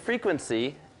difference in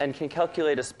frequency, and can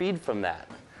calculate a speed from that.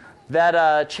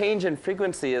 That change in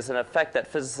frequency is an effect that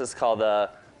physicists call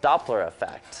the Doppler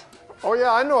effect. Oh,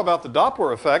 yeah, I know about the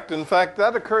Doppler effect. In fact,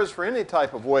 that occurs for any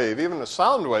type of wave. Even a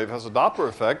sound wave has a Doppler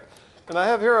effect. And I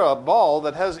have here a ball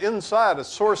that has inside a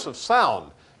source of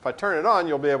sound. If I turn it on,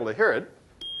 you'll be able to hear it.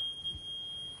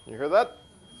 You hear that?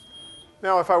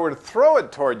 Now, if I were to throw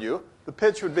it toward you, the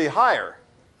pitch would be higher.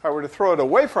 If I were to throw it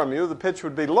away from you, the pitch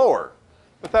would be lower.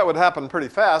 But that would happen pretty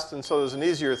fast, and so there's an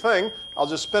easier thing. I'll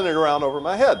just spin it around over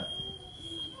my head.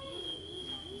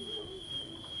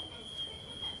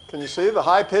 Can you see the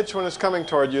high pitch when it's coming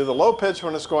toward you, the low pitch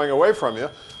when it's going away from you?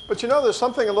 But you know, there's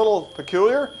something a little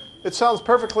peculiar. It sounds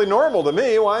perfectly normal to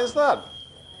me. Why is that?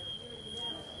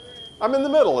 I'm in the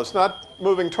middle. It's not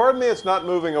moving toward me. It's not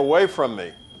moving away from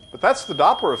me. But that's the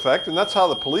Doppler effect, and that's how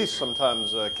the police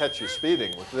sometimes catch you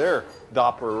speeding with their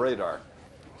Doppler radar.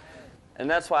 And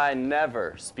that's why I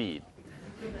never speed.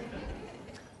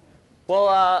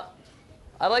 Well,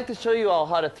 I'd like to show you all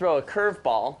how to throw a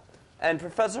curveball. And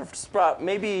Professor Sprott,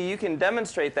 maybe you can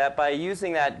demonstrate that by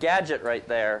using that gadget right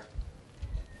there.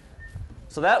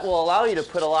 So that will allow you to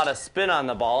put a lot of spin on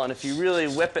the ball, and if you really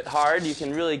whip it hard, you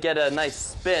can really get a nice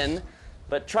spin.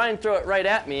 But try and throw it right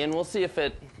at me, and we'll see if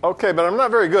it... Okay, but I'm not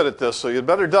very good at this, so you'd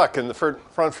better duck in the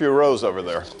front few rows over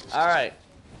there. All right.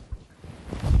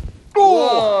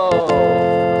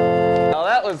 Whoa! Now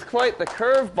that was quite the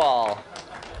curveball.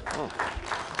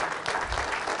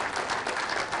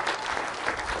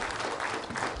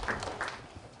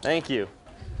 Thank you.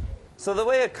 So the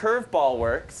way a curveball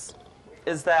works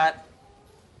is that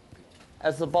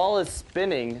as the ball is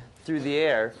spinning through the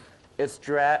air,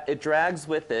 it drags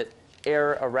with it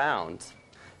air around.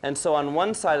 And so on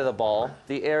one side of the ball,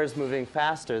 the air is moving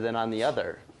faster than on the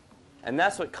other. And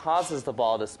that's what causes the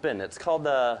ball to spin. It's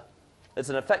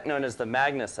an effect known as the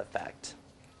Magnus effect.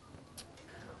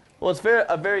 Well, it's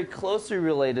a very closely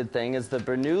related thing is the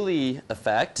Bernoulli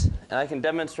effect. And I can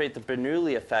demonstrate the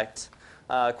Bernoulli effect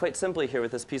quite simply here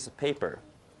with this piece of paper.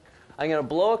 I'm going to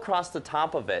blow across the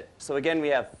top of it. So again, we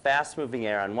have fast-moving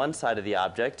air on one side of the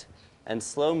object and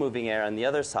slow-moving air on the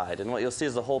other side. And what you'll see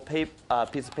is the whole piece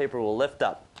of paper will lift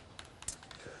up.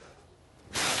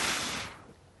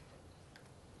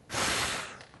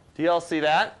 Do you all see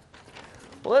that?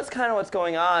 Well, that's kind of what's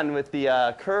going on with the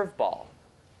curveball.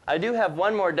 I do have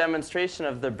one more demonstration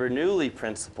of the Bernoulli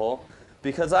principle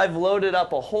because I've loaded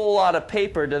up a whole lot of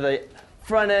paper to the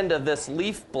front end of this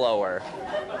leaf blower.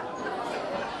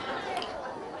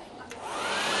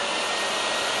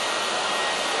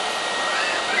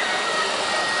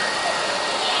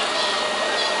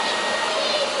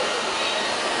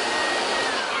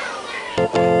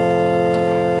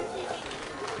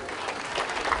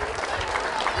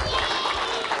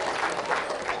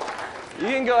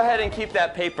 You can go ahead and keep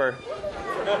that paper.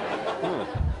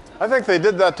 I think they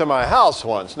did that to my house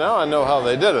once. Now I know how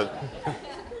they did it.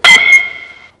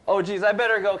 Oh, geez, I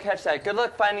better go catch that. Good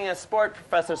luck finding a sport,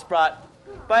 Professor Sprott.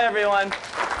 Bye, everyone.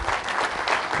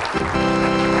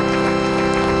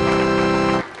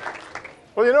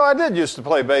 Well, you know, I did used to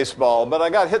play baseball, but I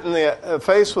got hit in the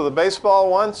face with a baseball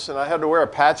once, and I had to wear a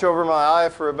patch over my eye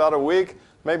for about a week.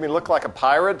 Made me look like a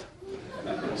pirate.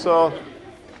 So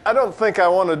I don't think I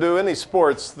want to do any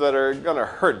sports that are going to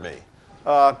hurt me.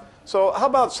 So how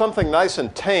about something nice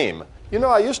and tame? You know,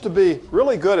 I used to be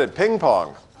really good at ping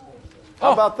pong.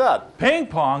 How about that? Ping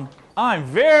pong? I'm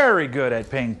very good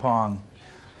at ping pong.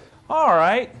 All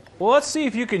right. Well, let's see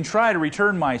if you can try to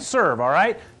return my serve, all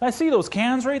right? I see those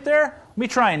cans right there. Let me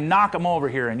try and knock them over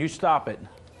here, and you stop it.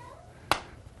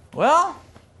 Well,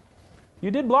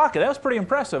 you did block it. That was pretty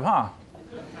impressive, huh?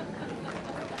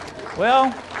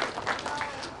 Well,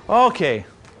 okay.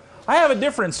 I have a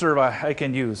different serve I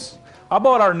can use. How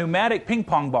about our pneumatic ping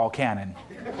pong ball cannon?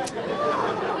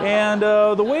 And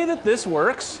the way that this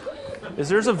works is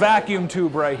there's a vacuum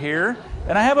tube right here,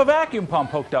 and I have a vacuum pump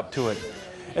hooked up to it.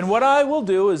 And what I will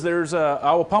do is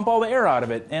I will pump all the air out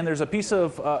of it, and there's a piece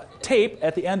of tape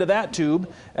at the end of that tube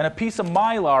and a piece of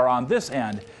mylar on this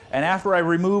end. And after I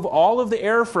remove all of the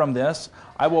air from this,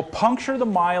 I will puncture the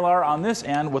mylar on this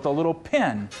end with a little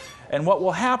pin. And what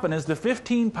will happen is the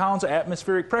 15 pounds of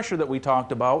atmospheric pressure that we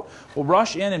talked about will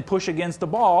rush in and push against the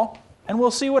ball, and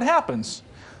we'll see what happens.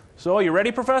 So, you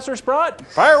ready, Professor Sprott?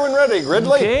 Fire when ready,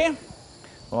 Gridley. Okay.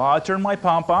 Well, I turn my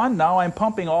pump on. Now I'm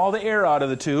pumping all the air out of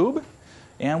the tube.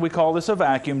 And we call this a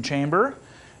vacuum chamber.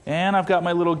 And I've got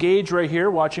my little gauge right here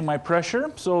watching my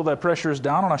pressure. So the pressure is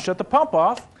down, and I'll shut the pump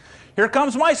off. Here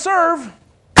comes my serve.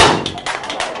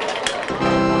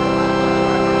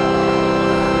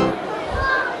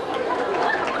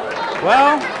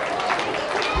 Well,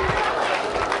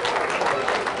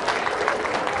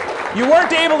 you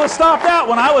weren't able to stop that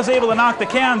one. I was able to knock the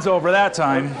cans over that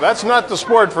time. That's not the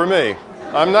sport for me.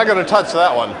 I'm not going to touch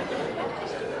that one.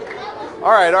 All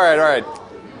right.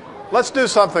 Let's do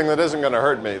something that isn't going to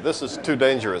hurt me. This is too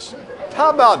dangerous. How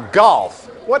about golf?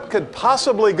 What could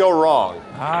possibly go wrong?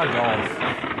 Golf.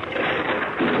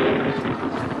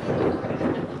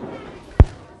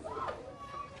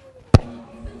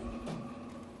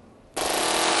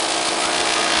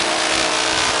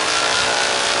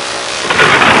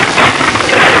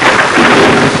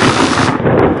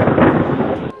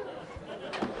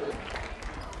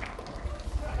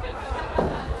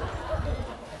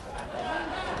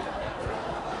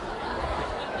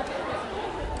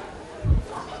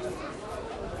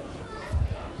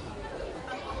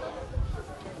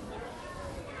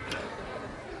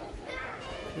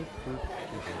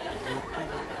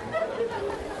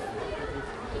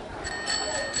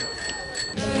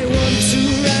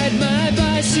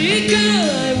 Hey girl,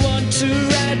 I want to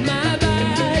ride my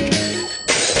bike.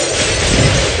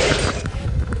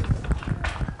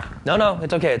 No,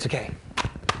 it's okay, it's okay.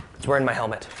 It's wearing my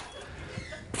helmet.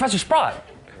 Professor Sprott,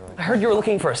 I heard you were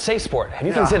looking for a safe sport. Have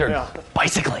you considered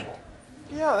bicycling?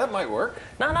 Yeah, that might work.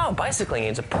 No, bicycling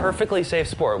is a perfectly safe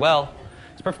sport. Well,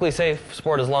 it's a perfectly safe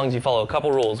sport as long as you follow a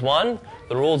couple rules. One,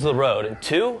 the rules of the road. And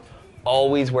two,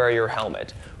 always wear your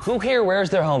helmet. Who here wears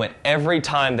their helmet every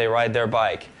time they ride their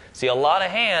bike? See a lot of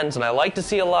hands, and I like to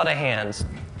see a lot of hands.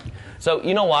 So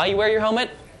you know why you wear your helmet?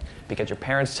 Because your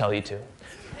parents tell you to.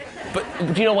 But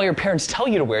do you know why your parents tell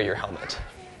you to wear your helmet?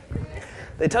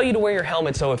 They tell you to wear your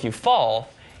helmet so if you fall,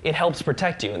 it helps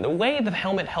protect you. And the way the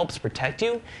helmet helps protect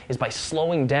you is by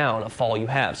slowing down a fall you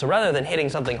have. So rather than hitting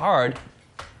something hard,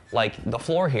 like the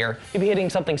floor here, you'd be hitting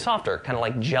something softer, kind of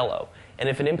like Jell-O. And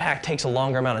if an impact takes a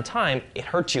longer amount of time, it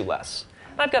hurts you less.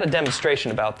 And I've got a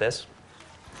demonstration about this.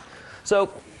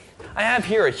 So I have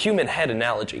here a human head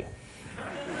analogy.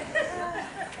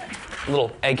 A little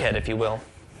egghead, if you will.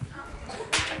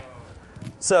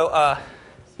 So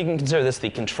you can consider this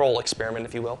the control experiment,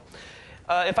 if you will.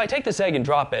 If I take this egg and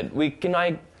drop it, we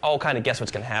can all kind of guess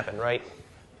what's going to happen, right?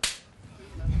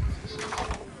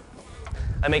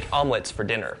 I make omelets for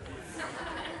dinner.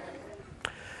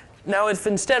 Now, if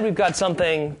instead we've got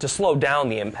something to slow down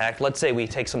the impact, let's say we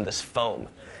take some of this foam.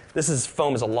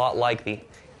 Foam is a lot like the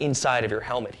inside of your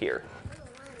helmet here.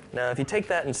 Now, if you take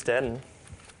that instead and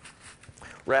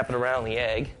wrap it around the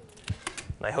egg,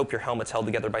 and I hope your helmet's held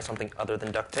together by something other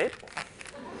than duct tape.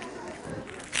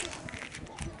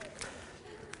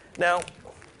 Now,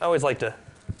 I always like to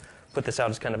put this out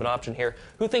as kind of an option here.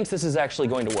 Who thinks this is actually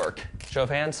going to work? Show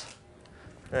of hands.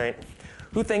 All right.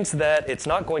 Who thinks that it's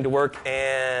not going to work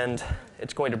and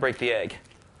it's going to break the egg?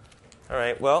 All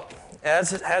right, well,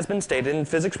 as it has been stated, in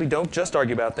physics we don't just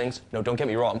argue about things. No, don't get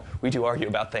me wrong, we do argue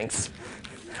about things.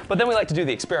 But then we like to do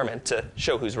the experiment to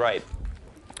show who's right.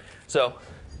 So,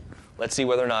 let's see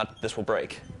whether or not this will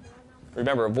break.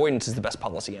 Remember, avoidance is the best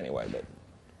policy anyway, but...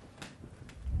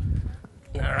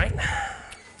 All right.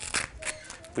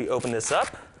 If we open this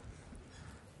up,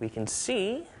 we can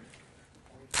see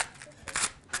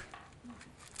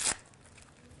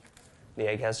the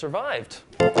egg has survived.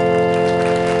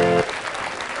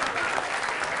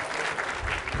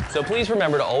 So please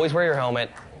remember to always wear your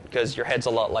helmet, because your head's a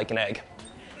lot like an egg.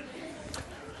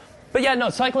 But yeah, no,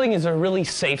 cycling is a really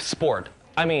safe sport.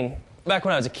 I mean, back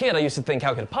when I was a kid, I used to think,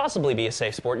 how could it possibly be a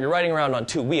safe sport? You're riding around on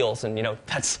two wheels, and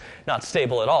that's not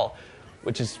stable at all,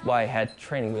 which is why I had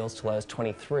training wheels till I was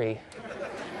 23.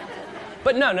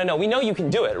 But no, we know you can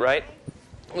do it, right?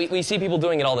 We see people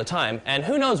doing it all the time, and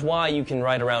who knows why you can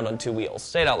ride around on two wheels?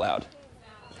 Say it out loud.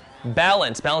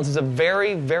 Balance. Balance is a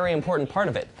very, very important part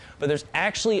of it. But there's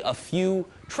actually a few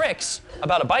tricks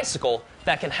about a bicycle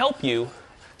that can help you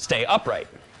stay upright.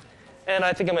 And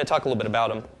I think I'm going to talk a little bit about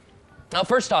them. Now,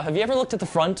 first off, have you ever looked at the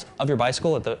front of your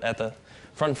bicycle, at the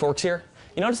front forks here?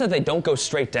 You notice that they don't go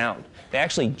straight down. They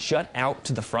actually jut out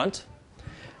to the front.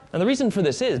 And the reason for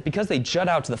this is because they jut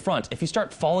out to the front, if you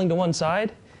start falling to one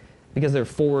side, because they're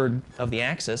forward of the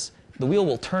axis, the wheel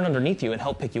will turn underneath you and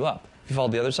help pick you up. If you fall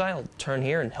to the other side, it'll turn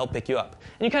here and help pick you up.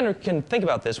 And you kind of can think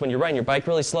about this when you're riding your bike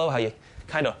really slow, how you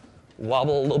kind of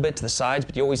wobble a little bit to the sides,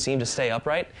 but you always seem to stay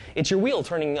upright. It's your wheel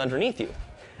turning underneath you.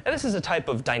 And this is a type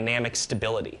of dynamic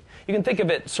stability. You can think of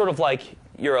it sort of like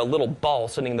you're a little ball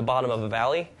sitting in the bottom of a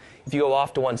valley. If you go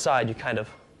off to one side, you kind of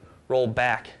roll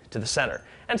back to the center.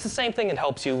 And it's the same thing that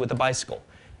helps you with a bicycle,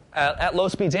 at low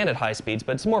speeds and at high speeds,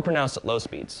 but it's more pronounced at low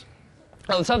speeds.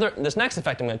 Now, this next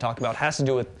effect I'm going to talk about has to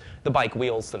do with the bike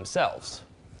wheels themselves.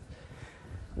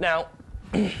 Now,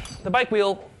 the bike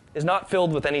wheel is not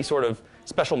filled with any sort of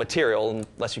special material,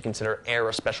 unless you consider air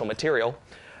a special material.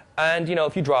 And,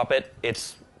 if you drop it,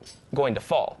 it's going to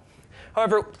fall.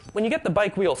 However, when you get the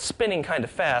bike wheel spinning kind of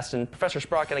fast, and Professor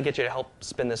Sprott, can I get you to help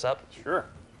spin this up? Sure.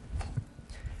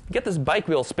 You get this bike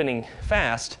wheel spinning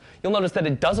fast, you'll notice that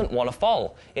it doesn't want to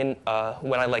fall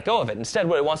when I let go of it. Instead,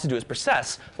 what it wants to do is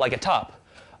precess like a top.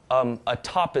 A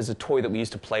top is a toy that we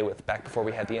used to play with back before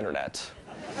we had the internet.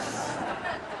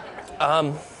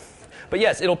 But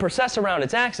yes, it'll precess around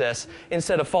its axis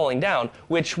instead of falling down,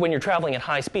 which when you're traveling at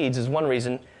high speeds is one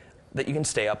reason that you can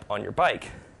stay up on your bike.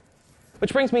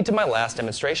 Which brings me to my last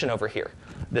demonstration over here,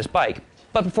 this bike.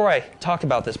 But before I talk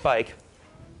about this bike,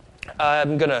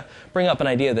 I'm going to bring up an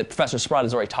idea that Professor Sprott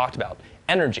has already talked about,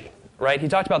 energy, right? He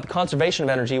talked about the conservation of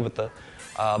energy with the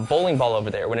bowling ball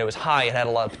over there. When it was high, it had a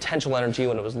lot of potential energy.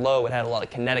 When it was low, it had a lot of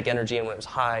kinetic energy. And when it was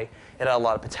high, it had a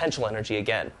lot of potential energy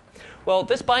again. Well,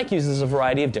 this bike uses a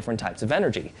variety of different types of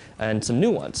energy and some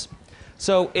new ones.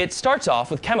 So it starts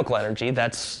off with chemical energy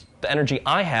that's the energy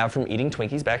I have from eating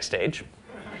Twinkies backstage.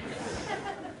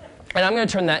 And I'm going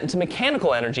to turn that into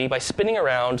mechanical energy by spinning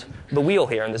around the wheel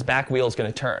here, and this back wheel is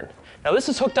going to turn. Now this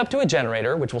is hooked up to a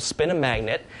generator, which will spin a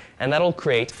magnet, and that'll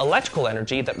create electrical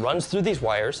energy that runs through these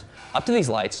wires up to these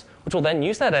lights, which will then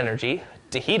use that energy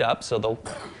to heat up, so they'll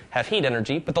have heat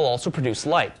energy, but they'll also produce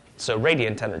light, so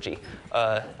radiant energy,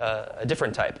 a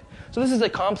different type. So this is a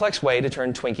complex way to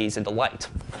turn Twinkies into light.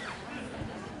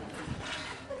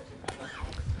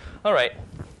 All right.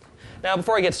 Now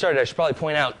before I get started, I should probably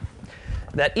point out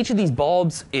that each of these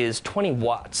bulbs is 20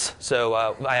 watts.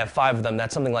 So I have 5 of them.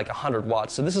 That's something like 100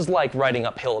 watts. So this is like riding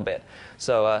uphill a bit.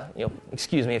 So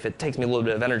excuse me if it takes me a little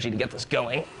bit of energy to get this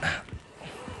going.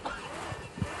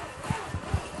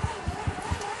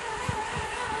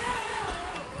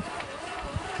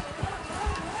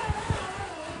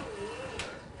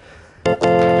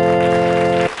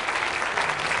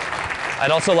 I'd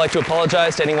also like to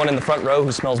apologize to anyone in the front row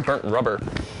who smells burnt rubber.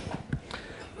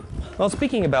 Well,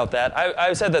 speaking about that,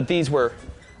 I said that these were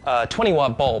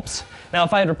 20-watt bulbs. Now,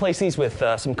 if I had replaced these with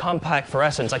some compact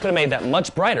fluorescents, I could have made that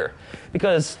much brighter,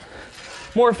 because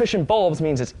more efficient bulbs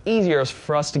means it's easier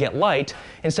for us to get light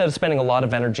instead of spending a lot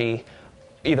of energy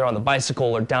either on the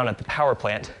bicycle or down at the power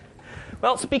plant.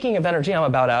 Well, speaking of energy, I'm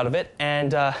about out of it,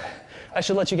 and I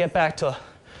should let you get back to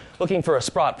looking for a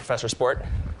Sprott, Professor Sport.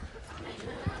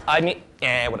 I mean,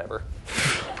 whatever.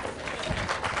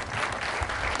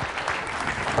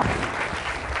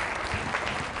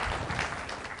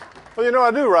 Well,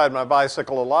 I do ride my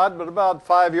bicycle a lot, but about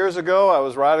 5 years ago, I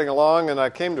was riding along and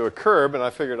I came to a curb and I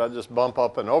figured I'd just bump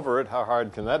up and over it. How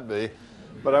hard can that be?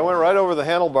 But I went right over the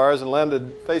handlebars and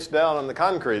landed face down on the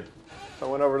concrete. So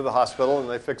I went over to the hospital and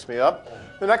they fixed me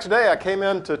up. The next day, I came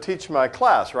in to teach my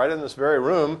class right in this very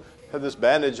room. Had this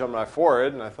bandage on my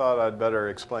forehead, and I thought I'd better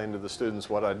explain to the students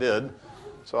what I did.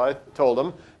 So I told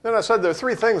them. Then I said there are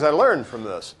 3 things I learned from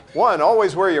this. 1,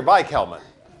 always wear your bike helmet.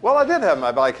 Well, I did have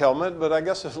my bike helmet, but I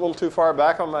guess it's a little too far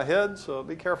back on my head, so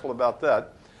be careful about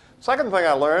that. Second thing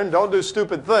I learned, don't do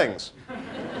stupid things.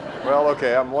 Well,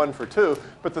 okay, I'm 1 for 2.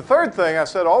 But the third thing, I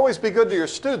said, always be good to your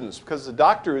students, because the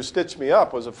doctor who stitched me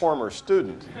up was a former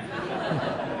student.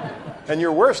 And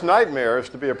your worst nightmare is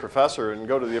to be a professor and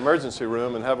go to the emergency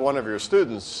room and have one of your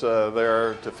students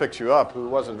there to fix you up who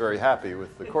wasn't very happy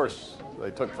with the course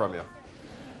they took from you.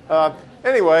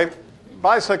 Anyway,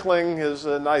 bicycling is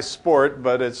a nice sport,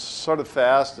 but it's sort of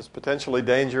fast. It's potentially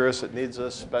dangerous. It needs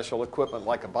a special equipment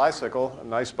like a bicycle, a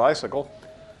nice bicycle.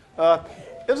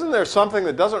 Isn't there something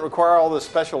that doesn't require all this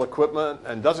special equipment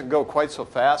and doesn't go quite so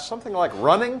fast? Something like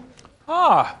running?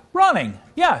 Ah, running,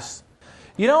 yes.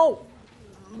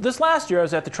 This last year I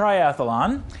was at the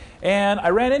triathlon, and I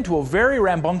ran into a very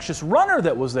rambunctious runner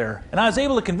that was there, and I was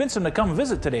able to convince him to come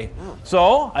visit today.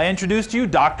 So I introduced you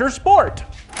Dr. Sport.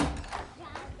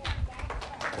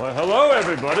 Well, hello,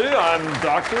 everybody. I'm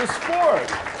Dr. Sport.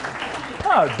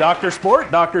 Dr.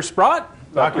 Sport, Dr. Sprott,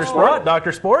 Dr. Sprott,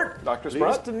 Dr. Sport. Dr.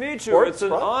 Sprott? Nice to meet you. Sport, It's an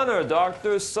Sprott? honor,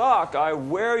 Dr. Sock. I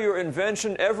wear your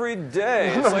invention every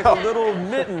day. It's like a little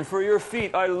mitten for your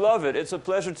feet. I love it. It's a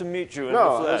pleasure to meet you in the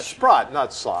No, flesh. it's Sprott,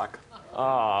 not Sock.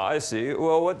 Ah, I see.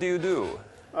 Well, what do you do?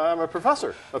 I'm a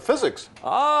professor of physics.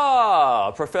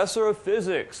 Ah, professor of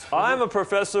physics. I'm a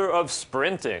professor of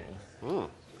sprinting.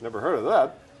 Never heard of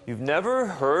that. You've never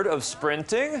heard of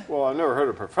sprinting? Well, I've never heard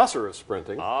of professor of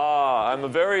sprinting. Ah, I'm a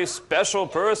very special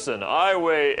person. I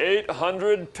weigh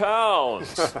 800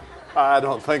 pounds. I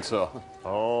don't think so.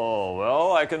 Oh,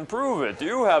 well, I can prove it. Do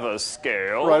you have a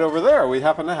scale? Right over there, we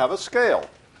happen to have a scale.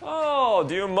 Oh,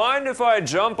 do you mind if I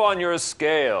jump on your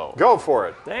scale? Go for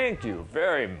it. Thank you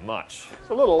very much. It's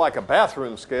a little like a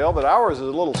bathroom scale, but ours is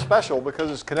a little special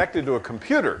because it's connected to a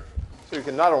computer. So you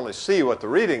can not only see what the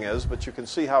reading is, but you can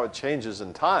see how it changes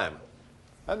in time.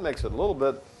 That makes it a little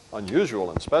bit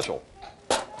unusual and special.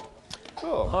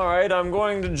 Oh. All right, I'm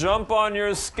going to jump on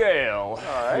your scale.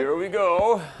 All right. Here we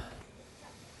go.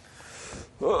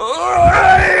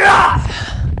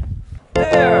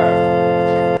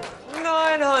 There.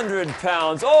 900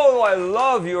 pounds. Oh, I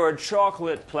love your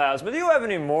chocolate plasma. Do you have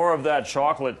any more of that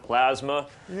chocolate plasma?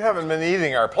 You haven't been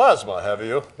eating our plasma, have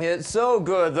you? It's so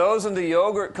good. Those and the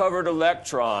yogurt-covered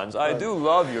electrons. I do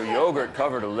love your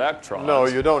yogurt-covered electrons. No,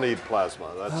 you don't eat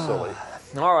plasma. That's silly.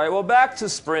 All right, well, back to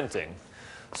sprinting.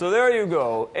 So there you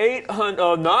go,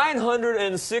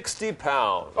 960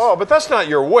 pounds. Oh, but that's not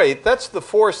your weight. That's the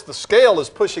force the scale is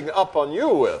pushing up on you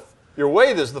with. Your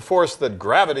weight is the force that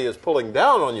gravity is pulling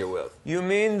down on you with. You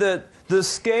mean that the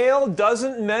scale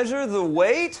doesn't measure the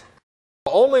weight?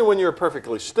 Only when you're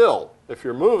perfectly still. If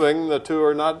you're moving, the two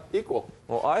are not equal.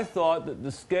 Well, I thought that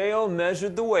the scale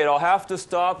measured the weight. I'll have to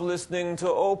stop listening to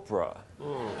Oprah.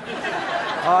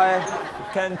 I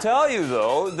can tell you,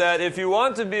 though, that if you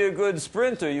want to be a good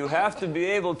sprinter, you have to be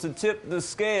able to tip the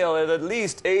scale at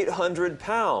least 800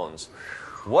 pounds.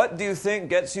 What do you think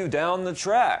gets you down the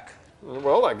track?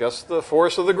 Well, I guess the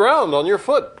force of the ground on your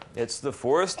foot. It's the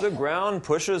force the ground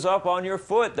pushes up on your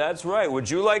foot. That's right. Would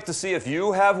you like to see if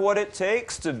you have what it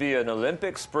takes to be an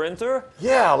Olympic sprinter?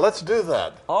 Yeah, let's do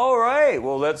that. All right.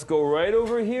 Well, let's go right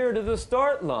over here to the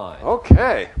start line.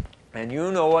 Okay. And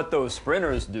you know what those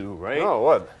sprinters do, right? Oh,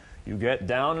 what? You get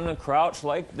down in a crouch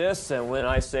like this, and when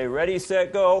I say ready,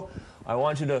 set, go, I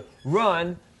want you to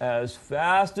run as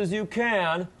fast as you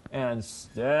can and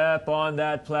step on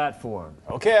that platform.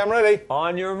 Okay, I'm ready.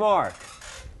 On your mark.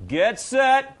 Get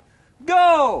set,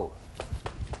 go!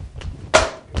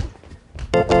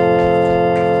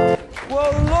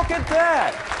 Well, look at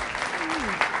that.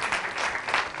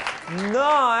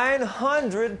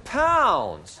 900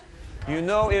 pounds. You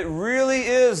know, it really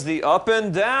is the up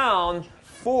and down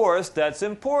force that's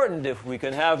important. If we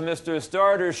can have Mr.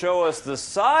 Starter show us the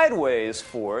sideways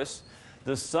force,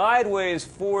 the sideways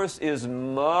force is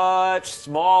much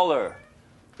smaller.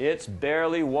 It's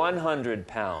barely 100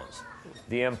 pounds.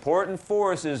 The important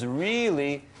force is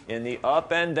really in the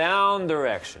up and down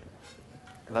direction.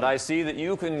 But I see that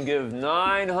you can give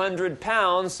 900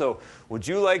 pounds, so would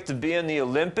you like to be in the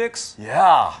Olympics?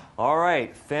 Yeah. All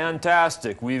right,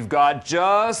 fantastic. We've got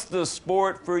just the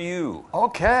sport for you.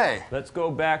 Okay. Let's go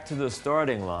back to the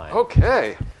starting line.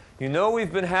 Okay. You know,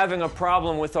 we've been having a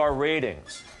problem with our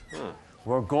ratings.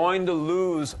 We're going to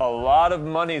lose a lot of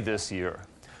money this year.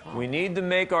 We need to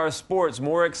make our sports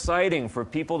more exciting for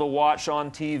people to watch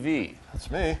on TV. That's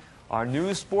me. Our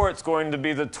new sport's going to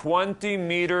be the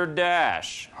 20-meter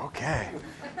dash. Okay.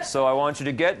 So I want you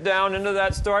to get down into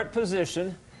that start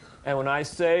position, and when I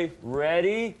say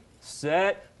ready,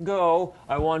 set, go,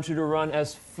 I want you to run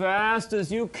as fast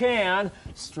as you can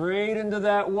straight into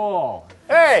that wall.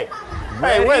 Hey!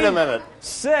 Ready, Hey, wait a minute.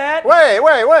 Set, Wait!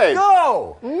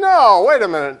 go! No, wait a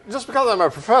minute. Just because I'm a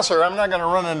professor, I'm not going to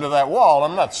run into that wall.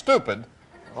 I'm not stupid.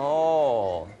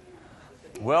 Oh.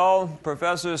 Well,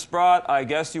 Professor Sprott, I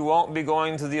guess you won't be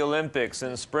going to the Olympics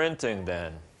in sprinting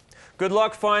then. Good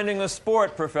luck finding a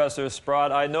sport, Professor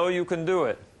Sprott. I know you can do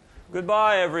it.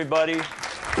 Goodbye, everybody.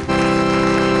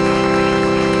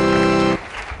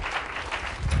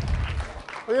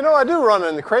 Well, you know, I do run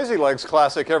in the Crazy Legs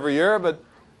Classic every year, but,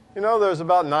 you know, there's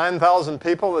about 9,000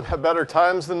 people that have better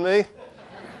times than me.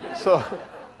 So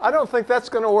I don't think that's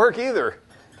going to work either.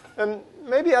 And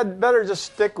maybe I'd better just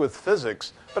stick with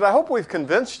physics. But I hope we've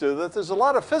convinced you that there's a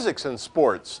lot of physics in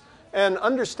sports. And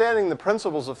understanding the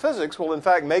principles of physics will, in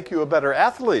fact, make you a better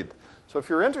athlete. So if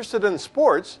you're interested in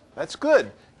sports, that's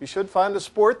good. You should find a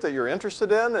sport that you're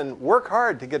interested in and work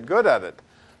hard to get good at it.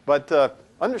 But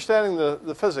understanding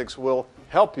the physics will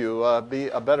help you be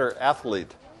a better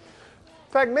athlete.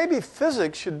 In fact, maybe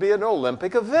physics should be an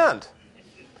Olympic event.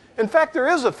 In fact, there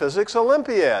is a Physics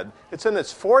Olympiad. It's in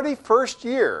its 41st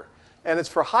year, and it's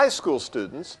for high school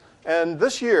students. And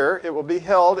this year, it will be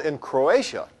held in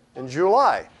Croatia in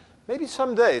July. Maybe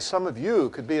someday, some of you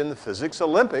could be in the Physics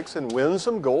Olympics and win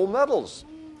some gold medals,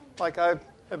 like I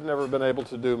have never been able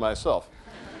to do myself.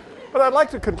 But I'd like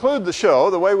to conclude the show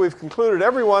the way we've concluded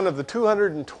every one of the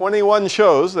 221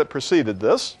 shows that preceded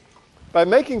this, by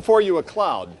making for you a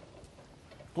cloud.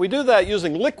 We do that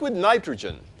using liquid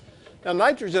nitrogen. Now,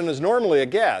 nitrogen is normally a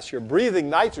gas. You're breathing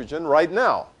nitrogen right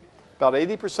now. About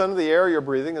 80% of the air you're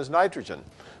breathing is nitrogen.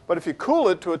 But if you cool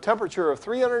it to a temperature of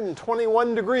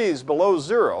 321 degrees below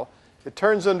zero, it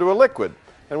turns into a liquid.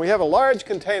 And we have a large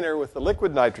container with the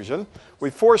liquid nitrogen. We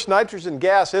force nitrogen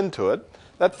gas into it.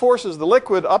 That forces the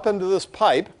liquid up into this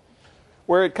pipe,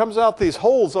 where it comes out these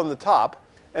holes on the top,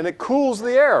 and it cools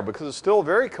the air because it's still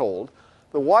very cold.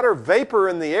 The water vapor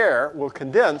in the air will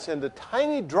condense into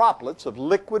tiny droplets of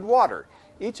liquid water,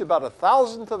 each about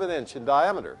 1,000th of an inch in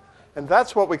diameter. And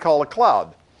that's what we call a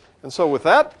cloud. And so with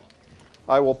that,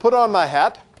 I will put on my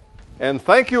hat, and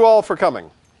thank you all for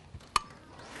coming.